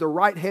describes the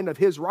right hand of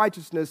his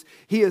righteousness,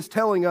 he is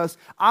telling us,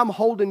 I'm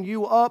holding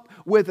you up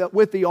with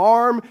the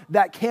arm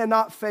that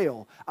cannot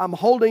fail. I'm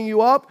holding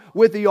you up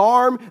with the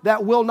arm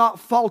that will not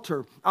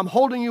falter. I'm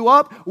holding you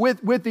up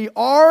with the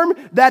arm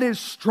that is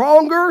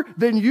stronger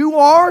than you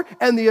are,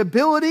 and the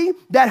ability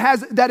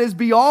that is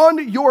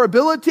beyond your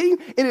ability.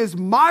 It is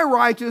my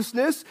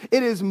righteousness.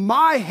 It is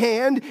my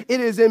hand. It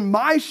is in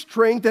my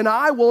strength, and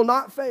I will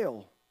not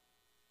fail.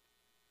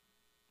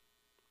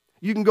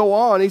 You can go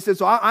on. He says,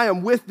 so I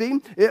am with thee.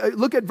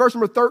 Look at verse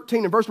number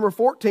 13 and verse number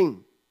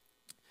 14.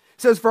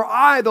 It says, for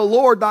I, the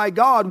Lord thy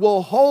God,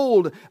 will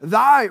hold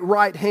thy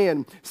right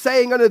hand,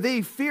 saying unto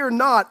thee, fear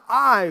not,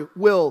 I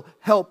will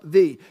help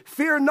thee.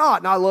 Fear not.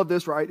 And I love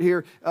this right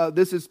here.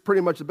 This is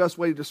pretty much the best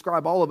way to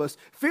describe all of us.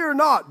 Fear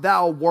not,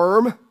 thou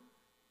worm,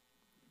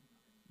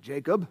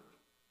 Jacob.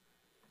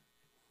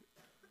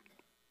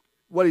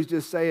 What he's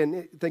just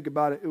saying, think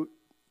about it.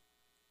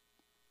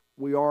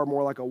 We are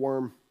more like a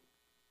worm.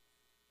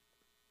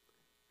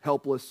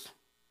 Helpless,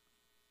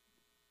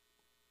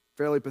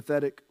 fairly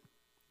pathetic,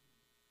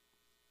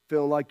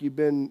 feeling like you've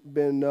been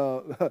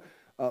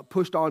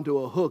pushed onto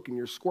a hook and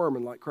you're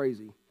squirming like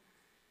crazy.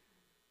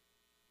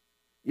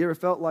 You ever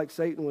felt like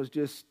Satan was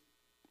just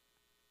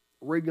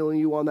wriggling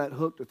you on that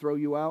hook to throw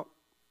you out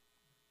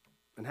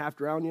and half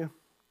drown you?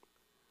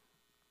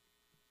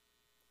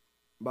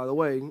 By the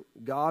way,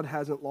 God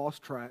hasn't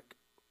lost track.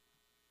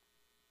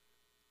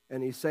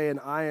 And he's saying,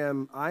 I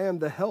am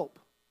the help.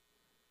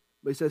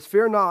 But he says,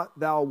 fear not,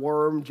 thou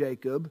worm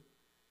Jacob,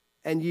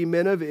 and ye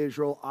men of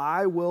Israel,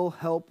 I will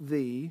help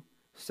thee,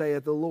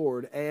 saith the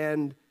Lord,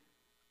 and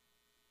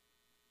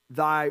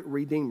thy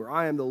Redeemer.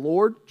 I am the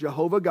Lord,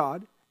 Jehovah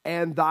God,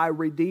 and thy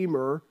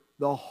Redeemer,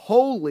 the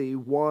Holy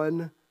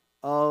One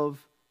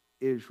of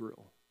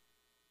Israel.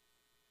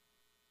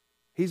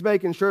 He's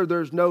making sure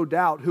there's no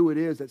doubt who it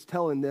is that's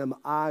telling them,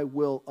 I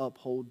will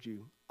uphold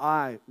you.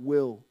 I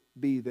will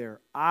be there.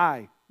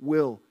 I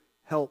will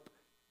help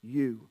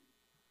you.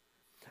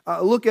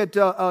 Look at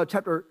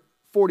chapter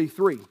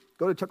 43.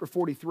 Go to chapter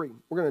 43.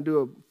 We're going to do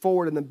a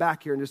forward and then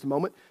back here in just a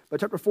moment. But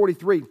chapter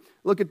 43,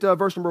 look at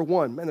verse number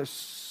 1. Man, there's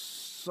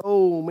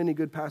so many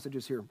good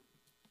passages here.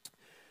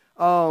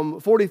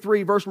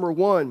 43, verse number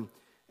 1.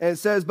 And it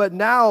says, but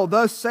now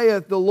thus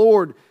saith the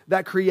Lord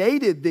that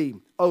created thee,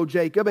 O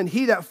Jacob, and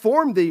he that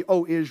formed thee,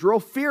 O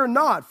Israel, fear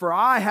not, for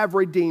I have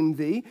redeemed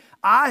thee.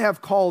 I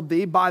have called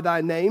thee by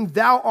thy name.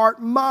 Thou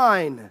art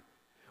mine.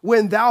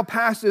 When thou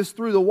passest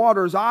through the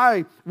waters,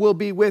 I will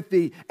be with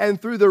thee,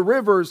 and through the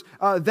rivers,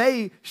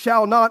 they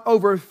shall not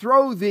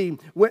overthrow thee.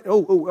 By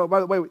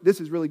the way,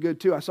 this is really good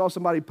too. I saw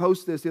somebody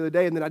post this the other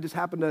day, and then I just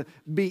happened to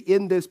be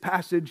in this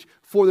passage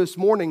for this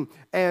morning,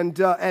 and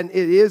it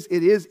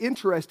is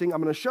interesting.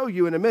 I'm going to show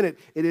you in a minute.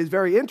 It is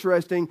very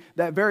interesting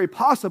that very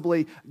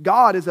possibly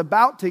God is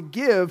about to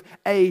give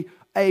a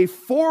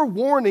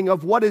forewarning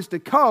of what is to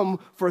come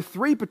for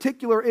three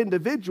particular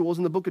individuals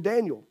in the book of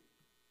Daniel.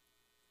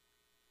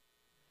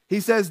 He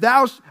says, when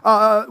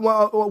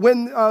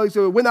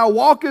thou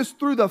walkest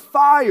through the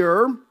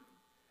fire,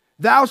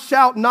 thou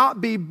shalt not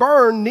be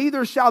burned,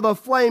 neither shall the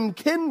flame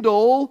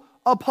kindle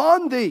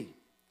upon thee.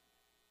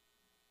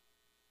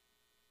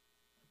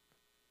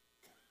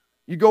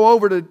 You go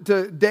over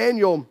to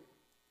Daniel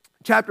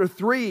chapter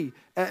 3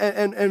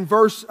 and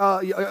verse,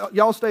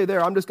 y'all stay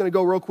there. I'm just going to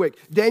go real quick.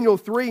 Daniel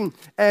 3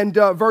 and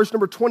verse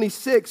number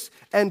 26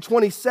 and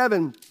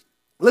 27.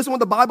 Listen what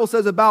the Bible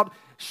says about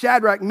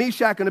Shadrach,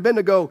 Meshach, and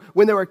Abednego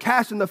when they were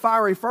cast in the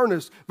fiery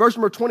furnace. Verse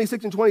number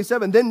 26 and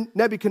 27. Then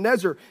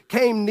Nebuchadnezzar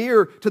came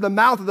near to the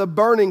mouth of the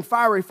burning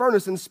fiery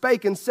furnace and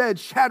spake and said,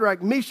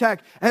 Shadrach, Meshach,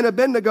 and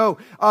Abednego,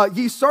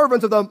 ye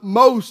servants of the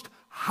Most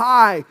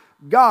High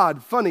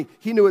God. Funny,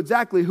 he knew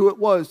exactly who it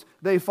was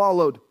they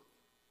followed.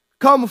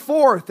 Come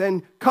forth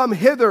and come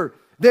hither.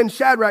 Then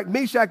Shadrach,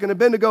 Meshach, and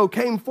Abednego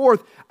came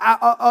forth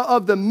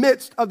of the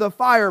midst of the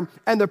fire,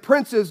 and the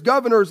princes,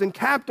 governors, and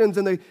captains,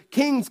 and the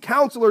king's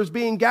counselors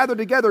being gathered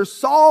together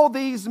saw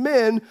these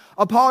men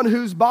upon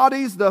whose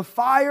bodies the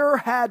fire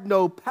had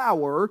no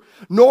power,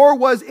 nor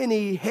was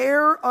any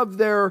hair of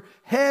their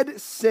head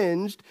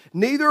singed,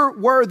 neither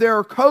were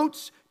their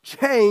coats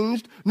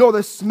changed, nor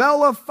the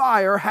smell of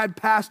fire had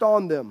passed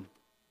on them.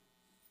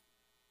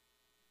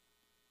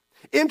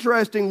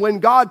 Interesting when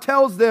God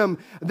tells them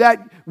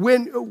that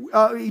when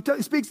he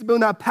speaks to them,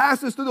 when thou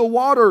passest through the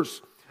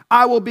waters,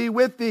 I will be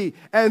with thee,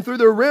 and through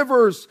the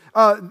rivers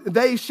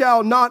they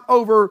shall not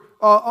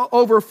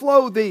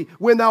overflow thee.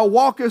 When thou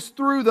walkest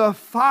through the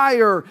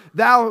fire,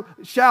 thou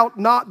shalt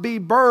not be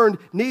burned,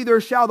 neither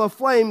shall the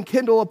flame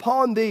kindle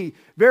upon thee.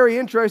 Very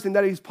interesting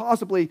that he's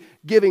possibly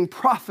giving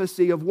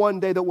prophecy of one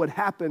day that would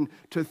happen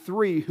to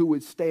three who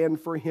would stand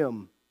for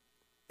him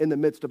in the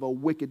midst of a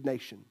wicked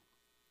nation.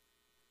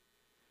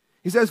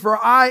 He says, for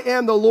I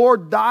am the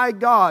Lord thy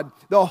God,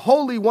 the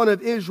Holy One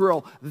of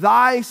Israel,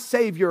 thy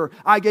Savior.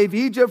 I gave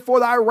Egypt for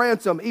thy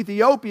ransom,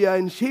 Ethiopia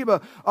and Sheba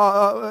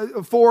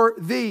for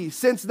thee.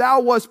 Since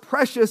thou wast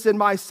precious in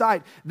my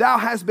sight, thou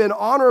hast been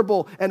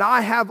honorable, and I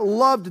have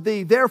loved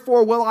thee.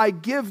 Therefore will I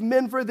give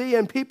men for thee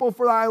and people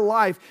for thy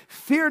life.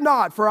 Fear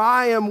not, for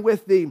I am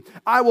with thee.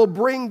 I will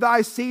bring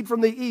thy seed from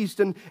the east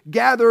and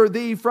gather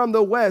thee from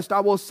the west.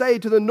 I will say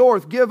to the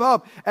north, give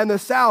up, and the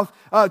south,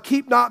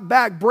 keep not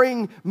back.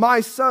 Bring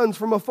my sons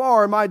from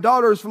afar, and my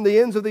daughters from the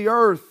ends of the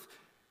earth.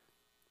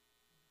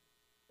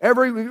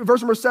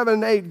 Verse number 7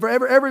 and 8.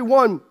 For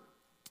everyone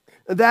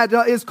that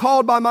is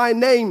called by my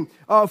name,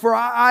 for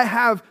I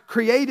have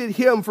created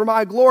him for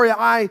my glory.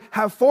 I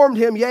have formed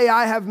him, yea,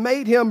 I have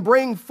made him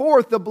bring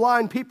forth the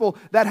blind people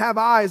that have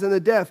eyes and the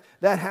deaf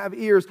that have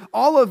ears.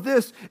 All of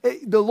this,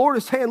 the Lord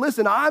is saying,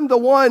 listen, I'm the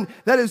one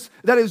that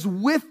is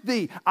with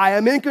thee. I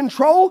am in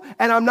control,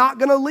 and I'm not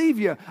going to leave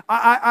you.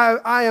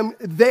 I am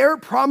there,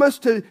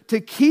 promised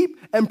to keep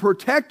and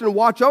protect and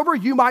watch over.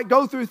 You might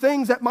go through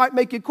things that might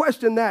make you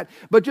question that.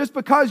 But just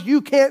because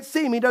you can't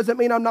see me doesn't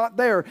mean I'm not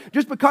there.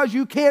 Just because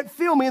you can't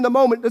feel me in the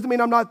moment doesn't mean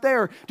I'm not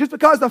there. Just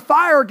because the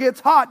fire gets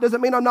hot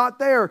doesn't mean I'm not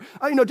there.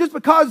 Just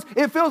because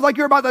it feels like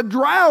you're about to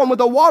drown with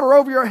the water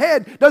over your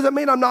head doesn't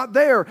mean I'm not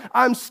there.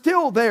 I'm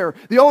still there.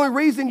 The only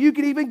reason you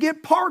can even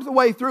get part of the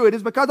way through it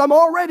is because I'm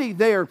already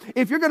there.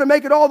 If you're going to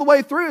make it all the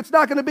way through, it's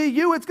not going to be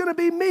you, it's going to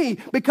be me,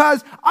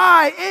 because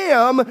I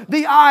am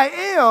the I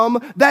am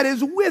that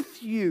is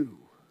with you.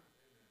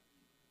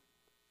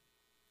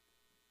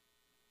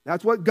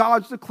 That's what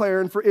God's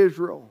declaring for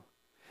Israel.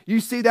 You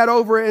see that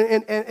over,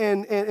 and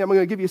I'm going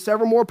to give you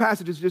several more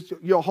passages. Just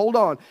hold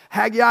on.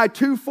 Haggai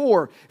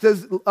 2:4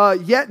 says,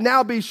 "Yet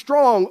now be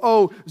strong,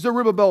 O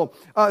Zerubbabel,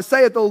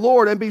 saith the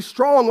Lord, and be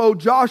strong, O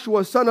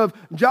Joshua, son of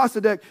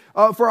Josedek,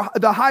 for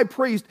the high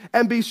priest,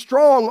 and be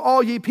strong,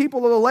 all ye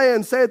people of the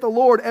land, saith the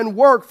Lord, and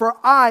work, for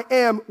I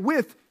am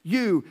with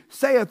you,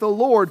 saith the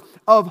Lord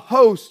of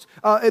hosts."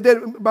 And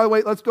then, by the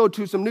way, let's go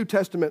to some New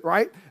Testament,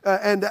 right?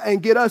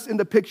 And get us in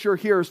the picture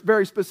here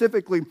very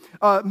specifically.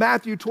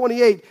 Matthew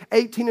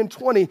 28:18 and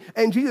 20.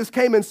 "And Jesus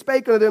came and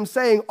spake unto them,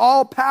 saying,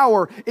 All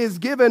power is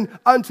given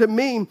unto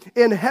me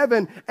in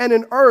heaven and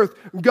in earth.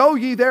 Go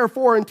ye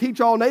therefore and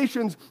teach all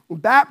nations,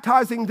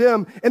 baptizing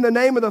them in the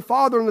name of the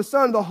Father and the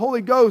Son and the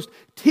Holy Ghost,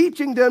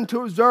 teaching them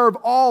to observe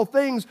all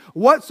things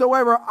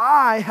whatsoever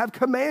I have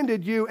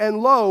commanded you. And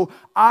lo,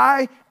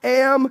 I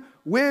am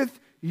with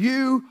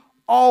you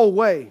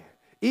always,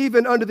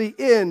 even unto the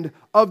end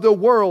of the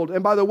world."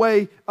 And by the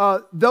way,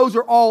 those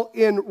are all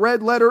in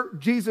red letter,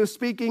 Jesus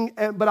speaking,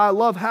 but I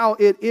love how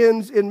it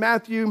ends in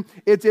Matthew.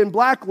 It's in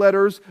black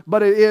letters,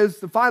 but it is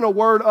the final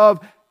word of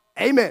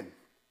amen.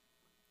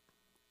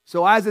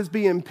 So as it's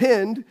being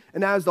penned,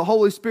 and as the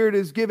Holy Spirit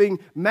is giving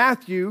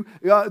Matthew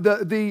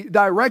the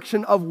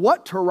direction of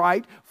what to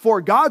write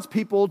for God's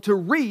people to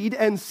read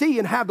and see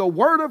and have the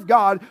Word of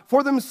God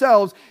for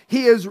themselves,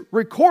 he is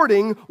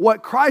recording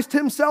what Christ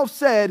himself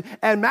said,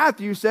 and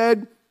Matthew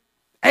said,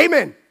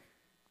 amen.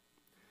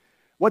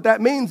 What that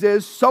means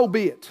is, so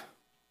be it.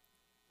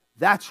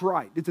 That's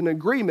right. It's an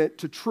agreement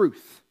to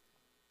truth.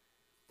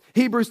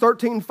 Hebrews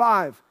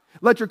 13:5.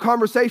 "Let your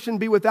conversation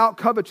be without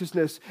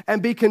covetousness,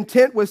 and be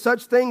content with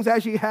such things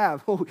as ye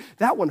have." Oh,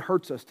 that one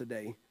hurts us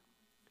today.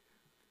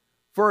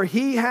 "For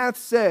he hath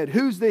said,"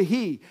 who's the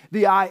he?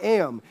 The I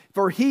am.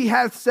 "For he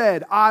hath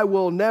said, I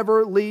will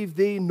never leave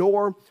thee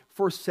nor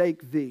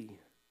forsake thee."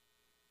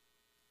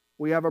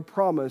 We have a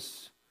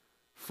promise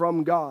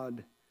from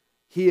God.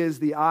 He is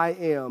the I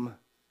am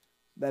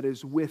that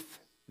is with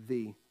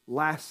thee.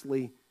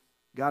 Lastly,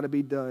 got to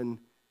be done.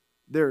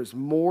 There's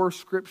more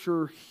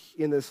scripture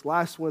in this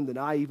last one than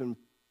I even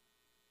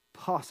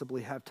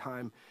possibly have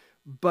time.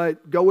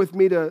 But go with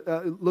me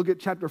to look at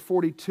chapter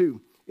 42.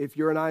 If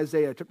you're in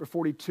Isaiah, chapter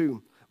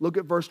 42, look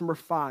at verse number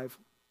 5.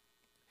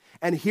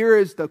 And here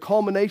is the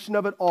culmination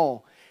of it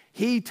all.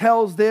 He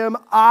tells them,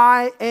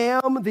 I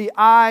am the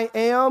I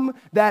am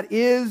that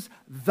is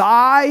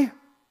thy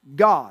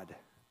God.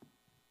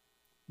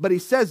 But he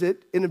says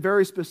it in a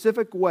very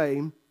specific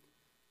way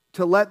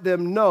to let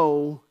them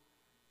know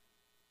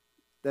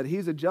that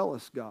he's a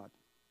jealous God.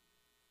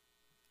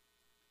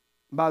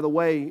 By the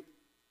way,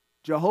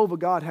 Jehovah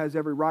God has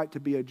every right to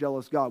be a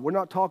jealous God. We're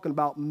not talking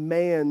about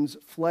man's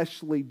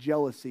fleshly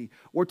jealousy.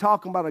 We're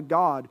talking about a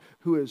God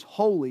who is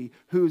holy,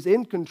 who's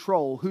in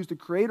control, who's the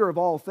creator of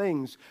all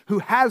things, who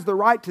has the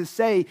right to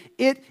say,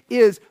 it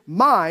is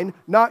mine,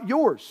 not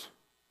yours.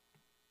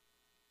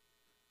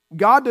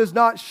 God does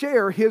not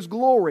share his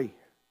glory.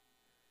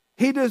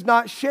 He does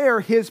not share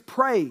his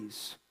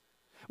praise.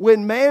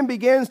 When man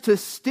begins to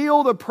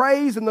steal the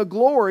praise and the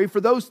glory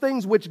for those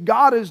things which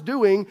God is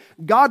doing,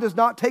 God does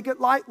not take it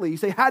lightly. You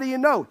say, how do you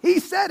know? He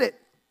said it.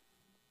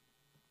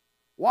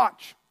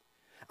 Watch.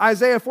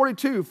 Isaiah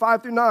 42,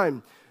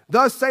 5-9.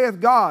 "Thus saith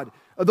God,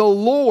 the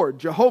Lord,"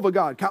 Jehovah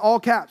God, all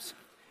caps,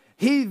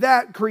 "He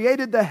that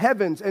created the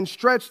heavens and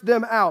stretched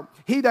them out,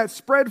 he that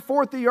spread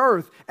forth the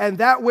earth, and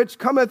that which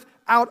cometh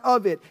out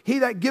of it. He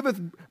that giveth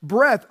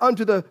breath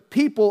unto the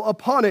people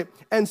upon it,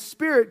 and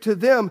spirit to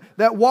them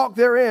that walk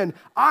therein.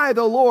 I,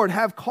 the Lord,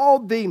 have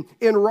called thee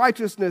in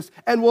righteousness,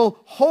 and will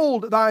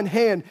hold thine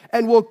hand,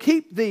 and will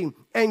keep thee,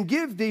 and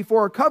give thee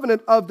for a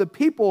covenant of the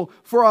people,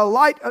 for a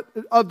light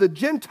of the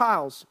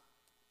Gentiles,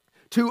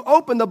 to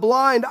open the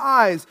blind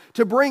eyes,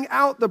 to bring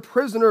out the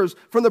prisoners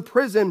from the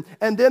prison,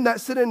 and them that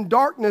sit in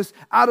darkness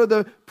out of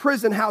the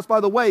prison house. By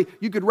the way,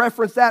 you could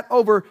reference that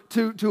over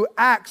to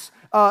Acts,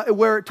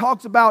 where it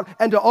talks about,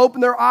 and to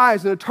open their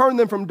eyes, and to turn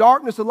them from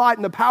darkness to light,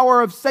 and the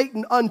power of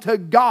Satan unto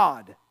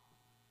God.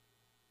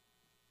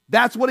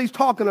 That's what he's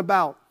talking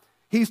about.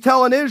 He's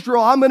telling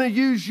Israel, I'm going to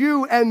use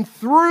you, and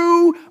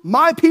through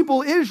my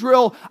people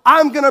Israel,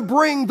 I'm going to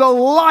bring the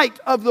light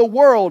of the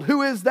world.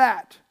 Who is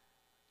that?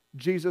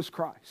 Jesus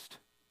Christ.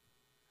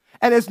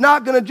 And it's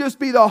not going to just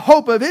be the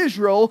hope of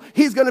Israel.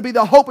 He's going to be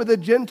the hope of the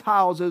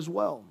Gentiles as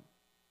well.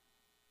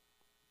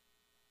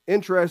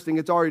 Interesting,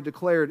 it's already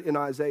declared in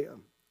Isaiah.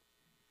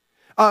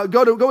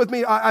 Go with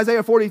me,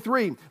 Isaiah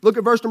 43. Look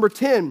at verse number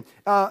 10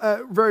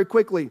 very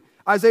quickly.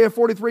 Isaiah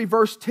 43,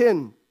 verse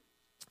 10.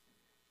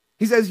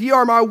 He says, ye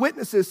are my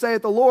witnesses,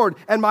 saith the Lord,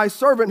 and my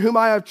servant whom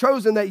I have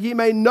chosen, that ye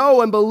may know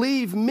and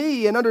believe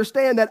me, and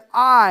understand that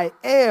I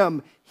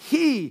am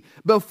He.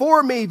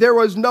 Before me there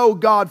was no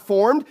God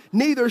formed,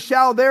 neither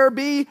shall there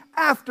be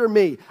after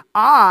me.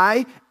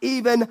 I,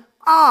 even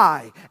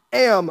I,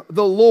 am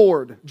the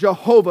Lord,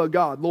 Jehovah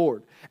God,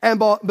 Lord. And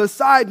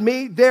beside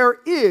me there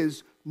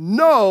is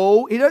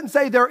no, he doesn't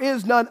say there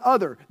is none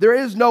other. There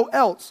is no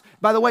else.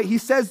 By the way, he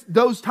says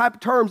those type of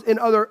terms in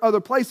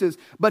other places.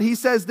 But he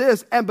says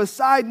this, and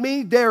beside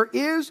me there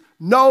is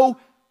no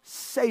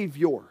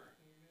Savior.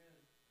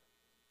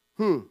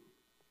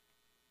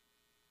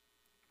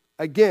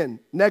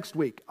 Again, next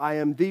week, I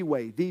am the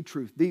way, the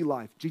truth, the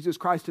life. Jesus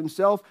Christ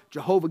himself,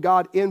 Jehovah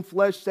God in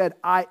flesh, said,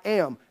 I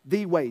am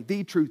the way,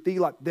 the truth, the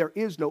life. There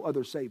is no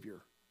other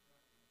Savior.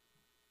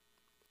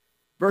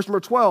 Verse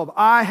number 12,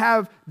 I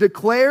have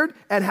declared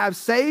and have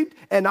saved,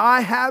 and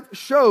I have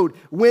showed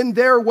when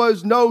there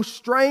was no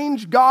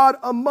strange God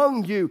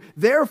among you.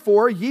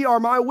 Therefore, ye are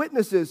my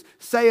witnesses,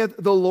 saith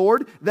the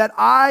Lord, that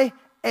I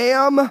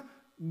am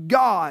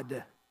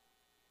God.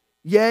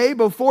 Yea,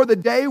 before the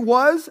day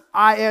was,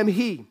 I am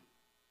He.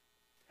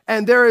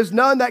 And there is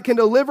none that can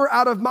deliver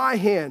out of my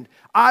hand.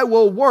 I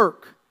will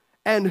work,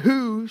 and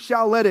who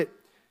shall let it?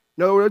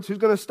 In other words, who's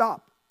going to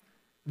stop?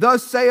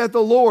 Thus saith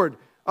the Lord,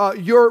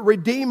 your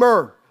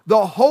Redeemer,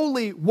 the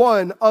Holy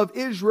One of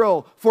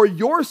Israel. For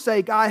your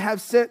sake I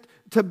have sent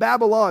to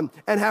Babylon,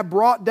 and have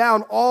brought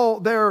down all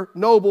their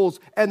nobles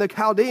and the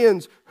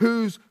Chaldeans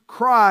whose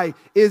cry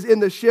is in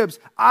the ships.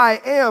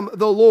 I am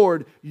the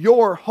Lord,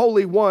 your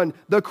Holy One,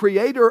 the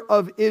Creator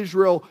of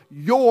Israel,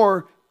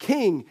 your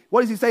King.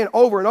 What is he saying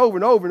over and over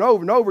and over and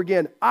over and over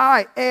again?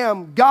 I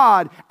am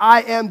God.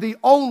 I am the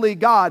only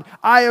God.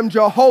 I am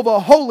Jehovah,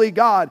 holy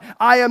God.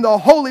 I am the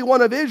Holy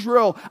One of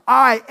Israel.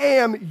 I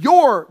am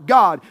your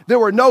God. There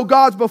were no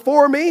gods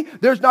before me.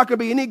 There's not going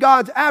to be any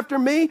gods after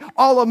me.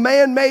 All of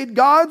man-made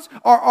gods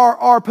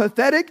are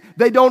pathetic.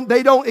 They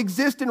don't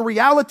exist in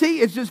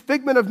reality. It's just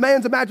figment of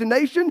man's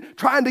imagination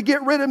trying to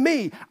get rid of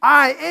me.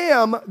 I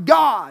am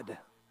God.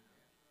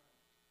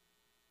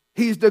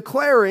 He's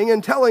declaring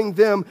and telling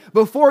them,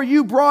 before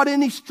you brought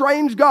any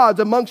strange gods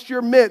amongst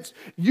your midst,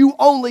 you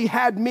only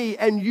had me,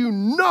 and you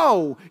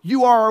know,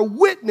 you are a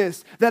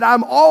witness that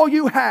I'm all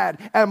you had,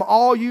 am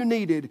all you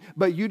needed,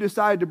 but you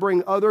decided to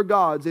bring other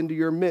gods into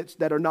your midst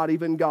that are not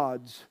even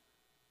gods.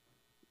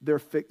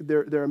 They're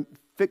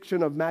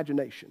fiction of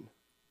imagination.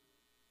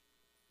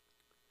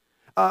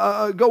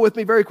 Go with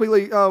me very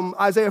quickly,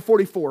 Isaiah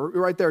 44,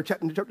 right there,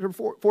 chapter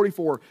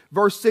 44,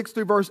 verse 6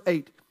 through verse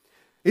 8.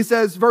 He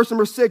says, verse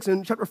number 6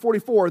 in chapter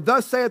 44,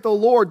 thus saith the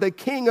Lord, the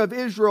King of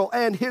Israel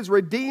and his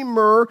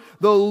Redeemer,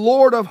 the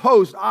Lord of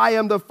hosts. I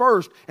am the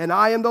first and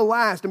I am the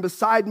last, and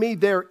beside me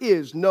there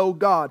is no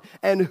God.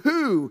 And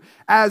who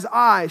as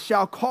I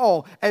shall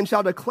call and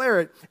shall declare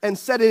it and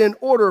set it in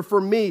order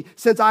for me,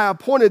 since I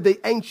appointed the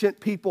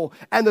ancient people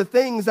and the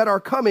things that are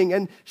coming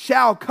and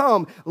shall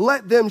come,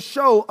 let them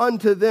show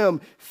unto them.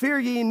 Fear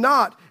ye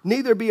not,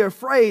 neither be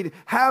afraid.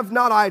 Have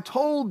not I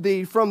told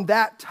thee from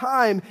that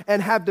time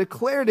and have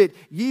declared it?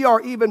 Ye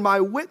are even my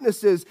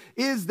witnesses.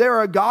 Is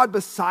there a God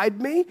beside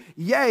me?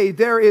 Yea,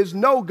 there is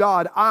no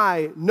God.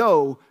 I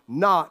know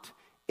not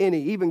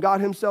any. Even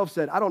God himself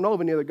said, I don't know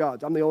of any other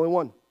gods. I'm the only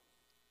one.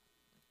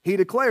 He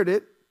declared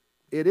it.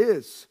 It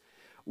is.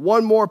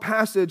 One more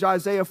passage,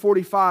 Isaiah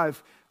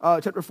 45,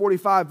 chapter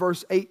 45,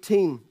 verse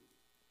 18.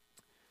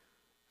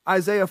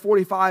 Isaiah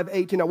 45,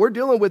 18. Now we're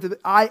dealing with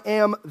I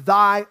am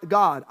thy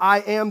God.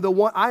 I am the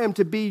one. I am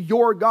to be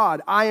your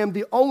God. I am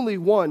the only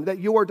one that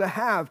you are to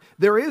have.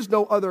 There is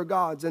no other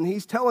gods. And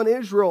he's telling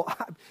Israel,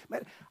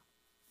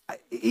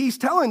 he's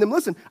telling them,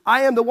 listen,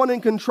 I am the one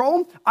in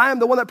control. I am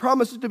the one that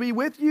promises to be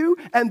with you.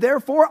 And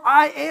therefore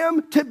I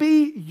am to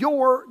be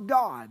your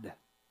God.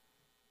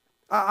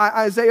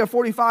 Isaiah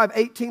 45,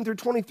 18 through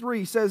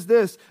 23 says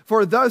this,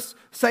 "For thus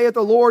saith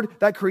the Lord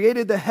that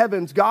created the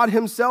heavens, God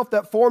himself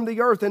that formed the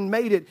earth and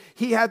made it.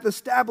 He hath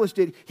established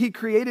it. He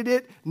created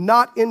it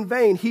not in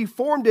vain. He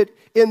formed it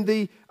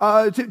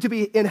to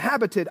be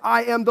inhabited.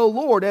 I am the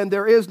Lord, and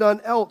there is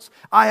none else.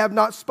 I have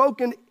not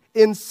spoken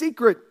in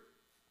secret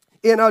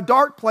in a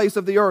dark place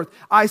of the earth.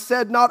 I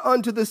said not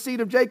unto the seed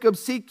of Jacob,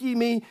 seek ye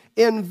me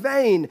in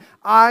vain.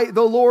 I,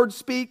 the Lord,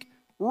 speak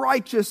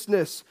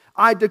righteousness.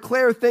 I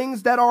declare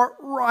things that are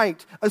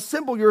right.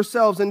 Assemble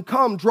yourselves and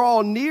come,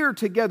 draw near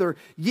together,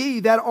 ye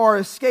that are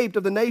escaped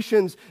of the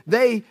nations.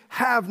 They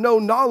have no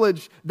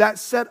knowledge that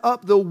set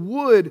up the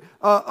wood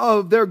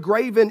of their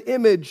graven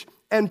image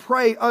and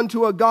pray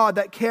unto a God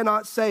that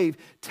cannot save.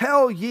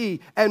 Tell ye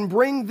and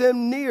bring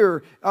them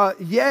near.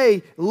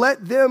 Yea,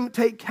 let them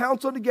take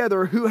counsel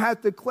together, who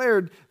hath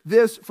declared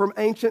this from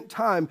ancient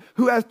time,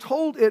 who hath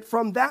told it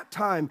from that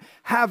time.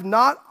 Have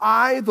not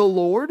I the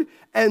Lord,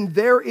 and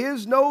there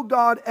is no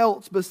God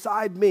else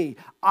beside me.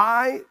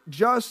 A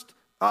just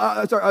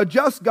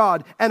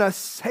God and a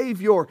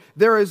Savior.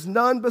 There is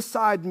none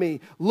beside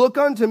me. Look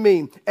unto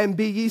me and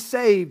be ye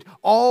saved,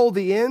 all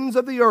the ends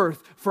of the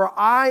earth. For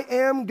I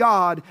am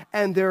God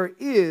and there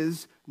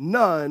is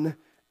none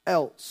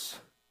else."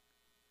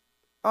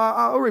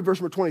 I'll read verse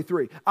number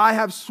 23. "I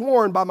have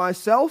sworn by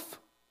myself,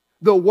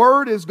 the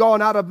word is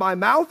gone out of my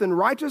mouth in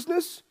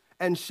righteousness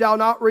and shall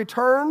not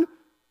return."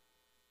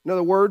 In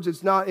other words,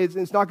 it's not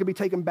going to be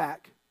taken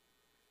back.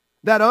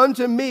 "That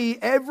unto me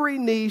every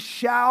knee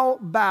shall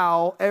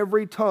bow,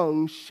 every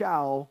tongue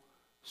shall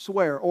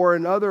swear." Or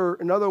in other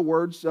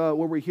words, where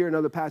we hear in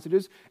other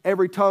passages,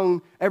 every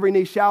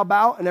knee shall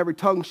bow and every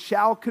tongue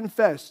shall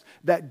confess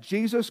that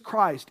Jesus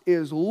Christ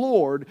is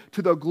Lord,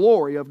 to the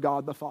glory of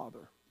God the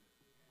Father.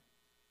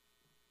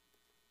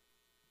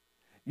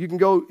 You can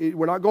go,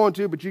 we're not going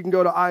to, but you can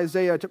go to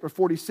Isaiah chapter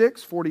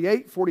 46,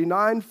 48,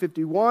 49,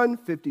 51,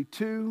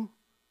 52.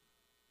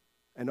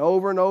 And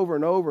over and over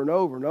and over and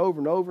over and over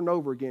and over and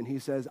over again, he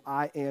says,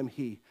 "I am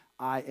he,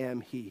 I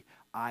am he,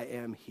 I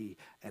am he,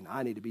 and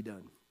I need to be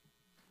done."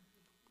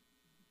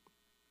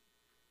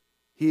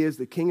 He is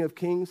the King of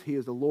kings. He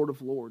is the Lord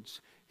of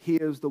lords. He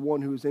is the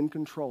one who is in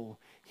control.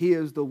 He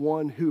is the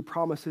one who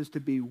promises to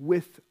be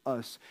with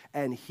us,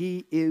 and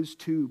he is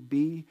to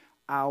be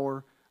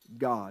our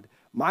God.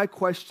 My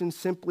question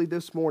simply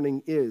this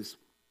morning is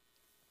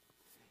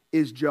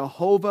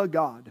Jehovah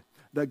God,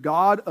 the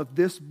God of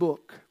this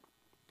book,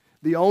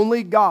 the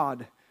only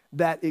God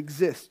that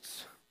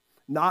exists,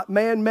 not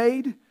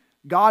man-made,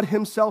 God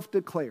himself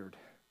declared?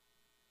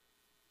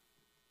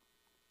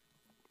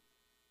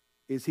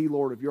 Is he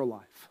Lord of your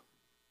life?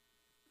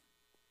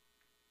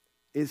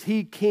 Is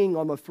he king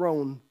on the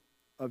throne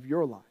of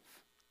your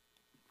life?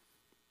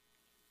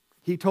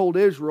 He told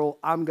Israel,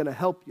 "I'm going to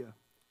help you.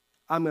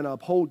 I'm going to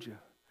uphold you.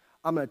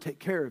 I'm going to take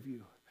care of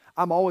you.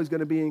 I'm always going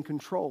to be in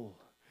control.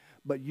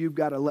 But you've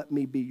got to let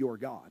me be your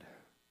God.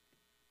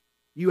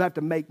 You have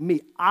to make me.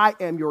 I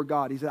am your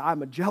God." He said,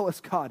 "I'm a jealous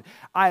God.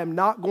 I am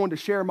not going to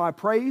share my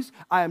praise.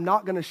 I am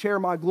not going to share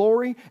my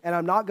glory. And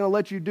I'm not going to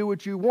let you do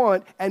what you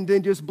want and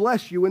then just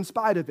bless you in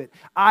spite of it.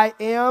 I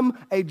am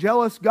a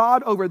jealous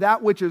God over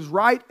that which is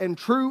right and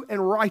true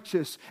and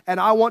righteous. And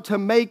I want to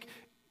make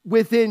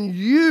within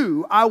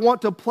you, I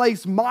want to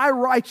place my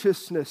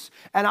righteousness,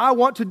 and I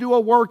want to do a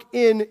work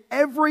in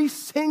every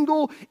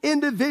single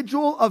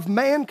individual of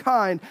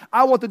mankind.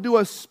 I want to do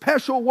a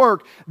special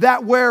work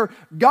that where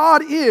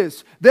God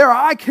is, there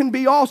I can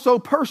be also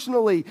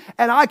personally,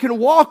 and I can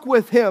walk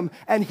with him,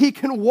 and he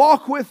can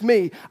walk with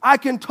me. I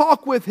can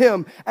talk with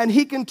him, and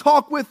he can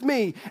talk with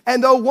me.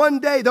 And though one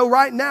day, though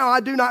right now I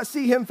do not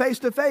see him face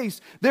to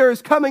face, there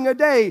is coming a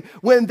day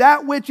when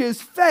that which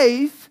is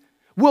faith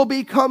will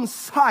become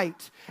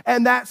sight.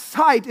 And that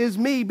sight is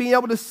me being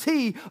able to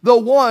see the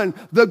one,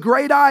 the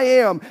great I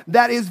am,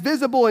 that is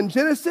visible in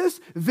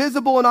Genesis,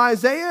 visible in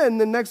Isaiah, and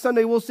the next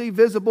Sunday we'll see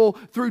visible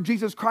through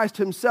Jesus Christ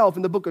himself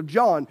in the book of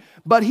John.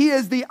 But he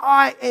is the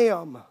I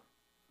am.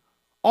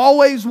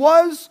 Always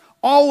was,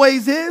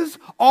 always is,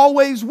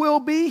 always will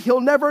be.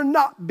 He'll never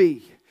not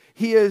be.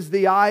 He is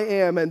the I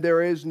am, and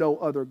there is no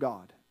other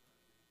God.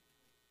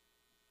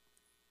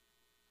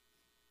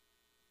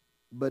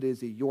 But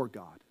is he your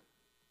God?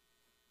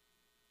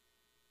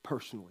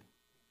 Personally.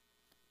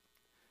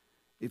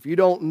 If you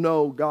don't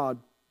know God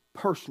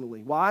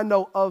personally, well, I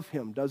know of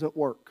him doesn't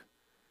work.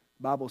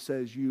 The Bible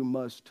says you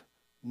must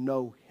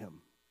know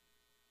him.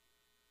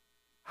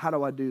 How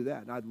do I do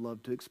that? I'd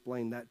love to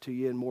explain that to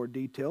you in more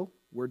detail.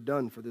 We're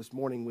done for this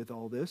morning with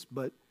all this,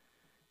 but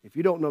if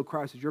you don't know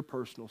Christ as your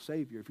personal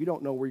Savior, if you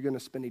don't know where you're going to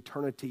spend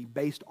eternity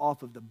based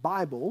off of the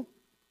Bible,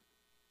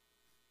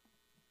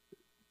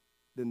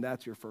 then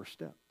that's your first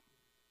step.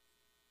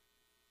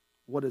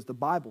 What does the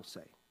Bible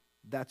say?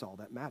 That's all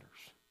that matters.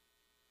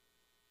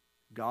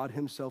 God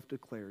himself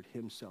declared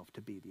himself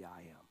to be the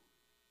I am.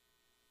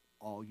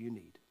 All you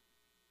need.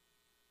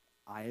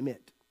 I am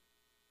it.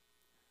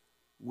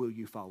 Will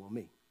you follow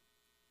me?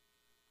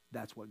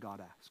 That's what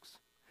God asks.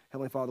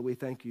 Heavenly Father, we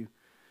thank you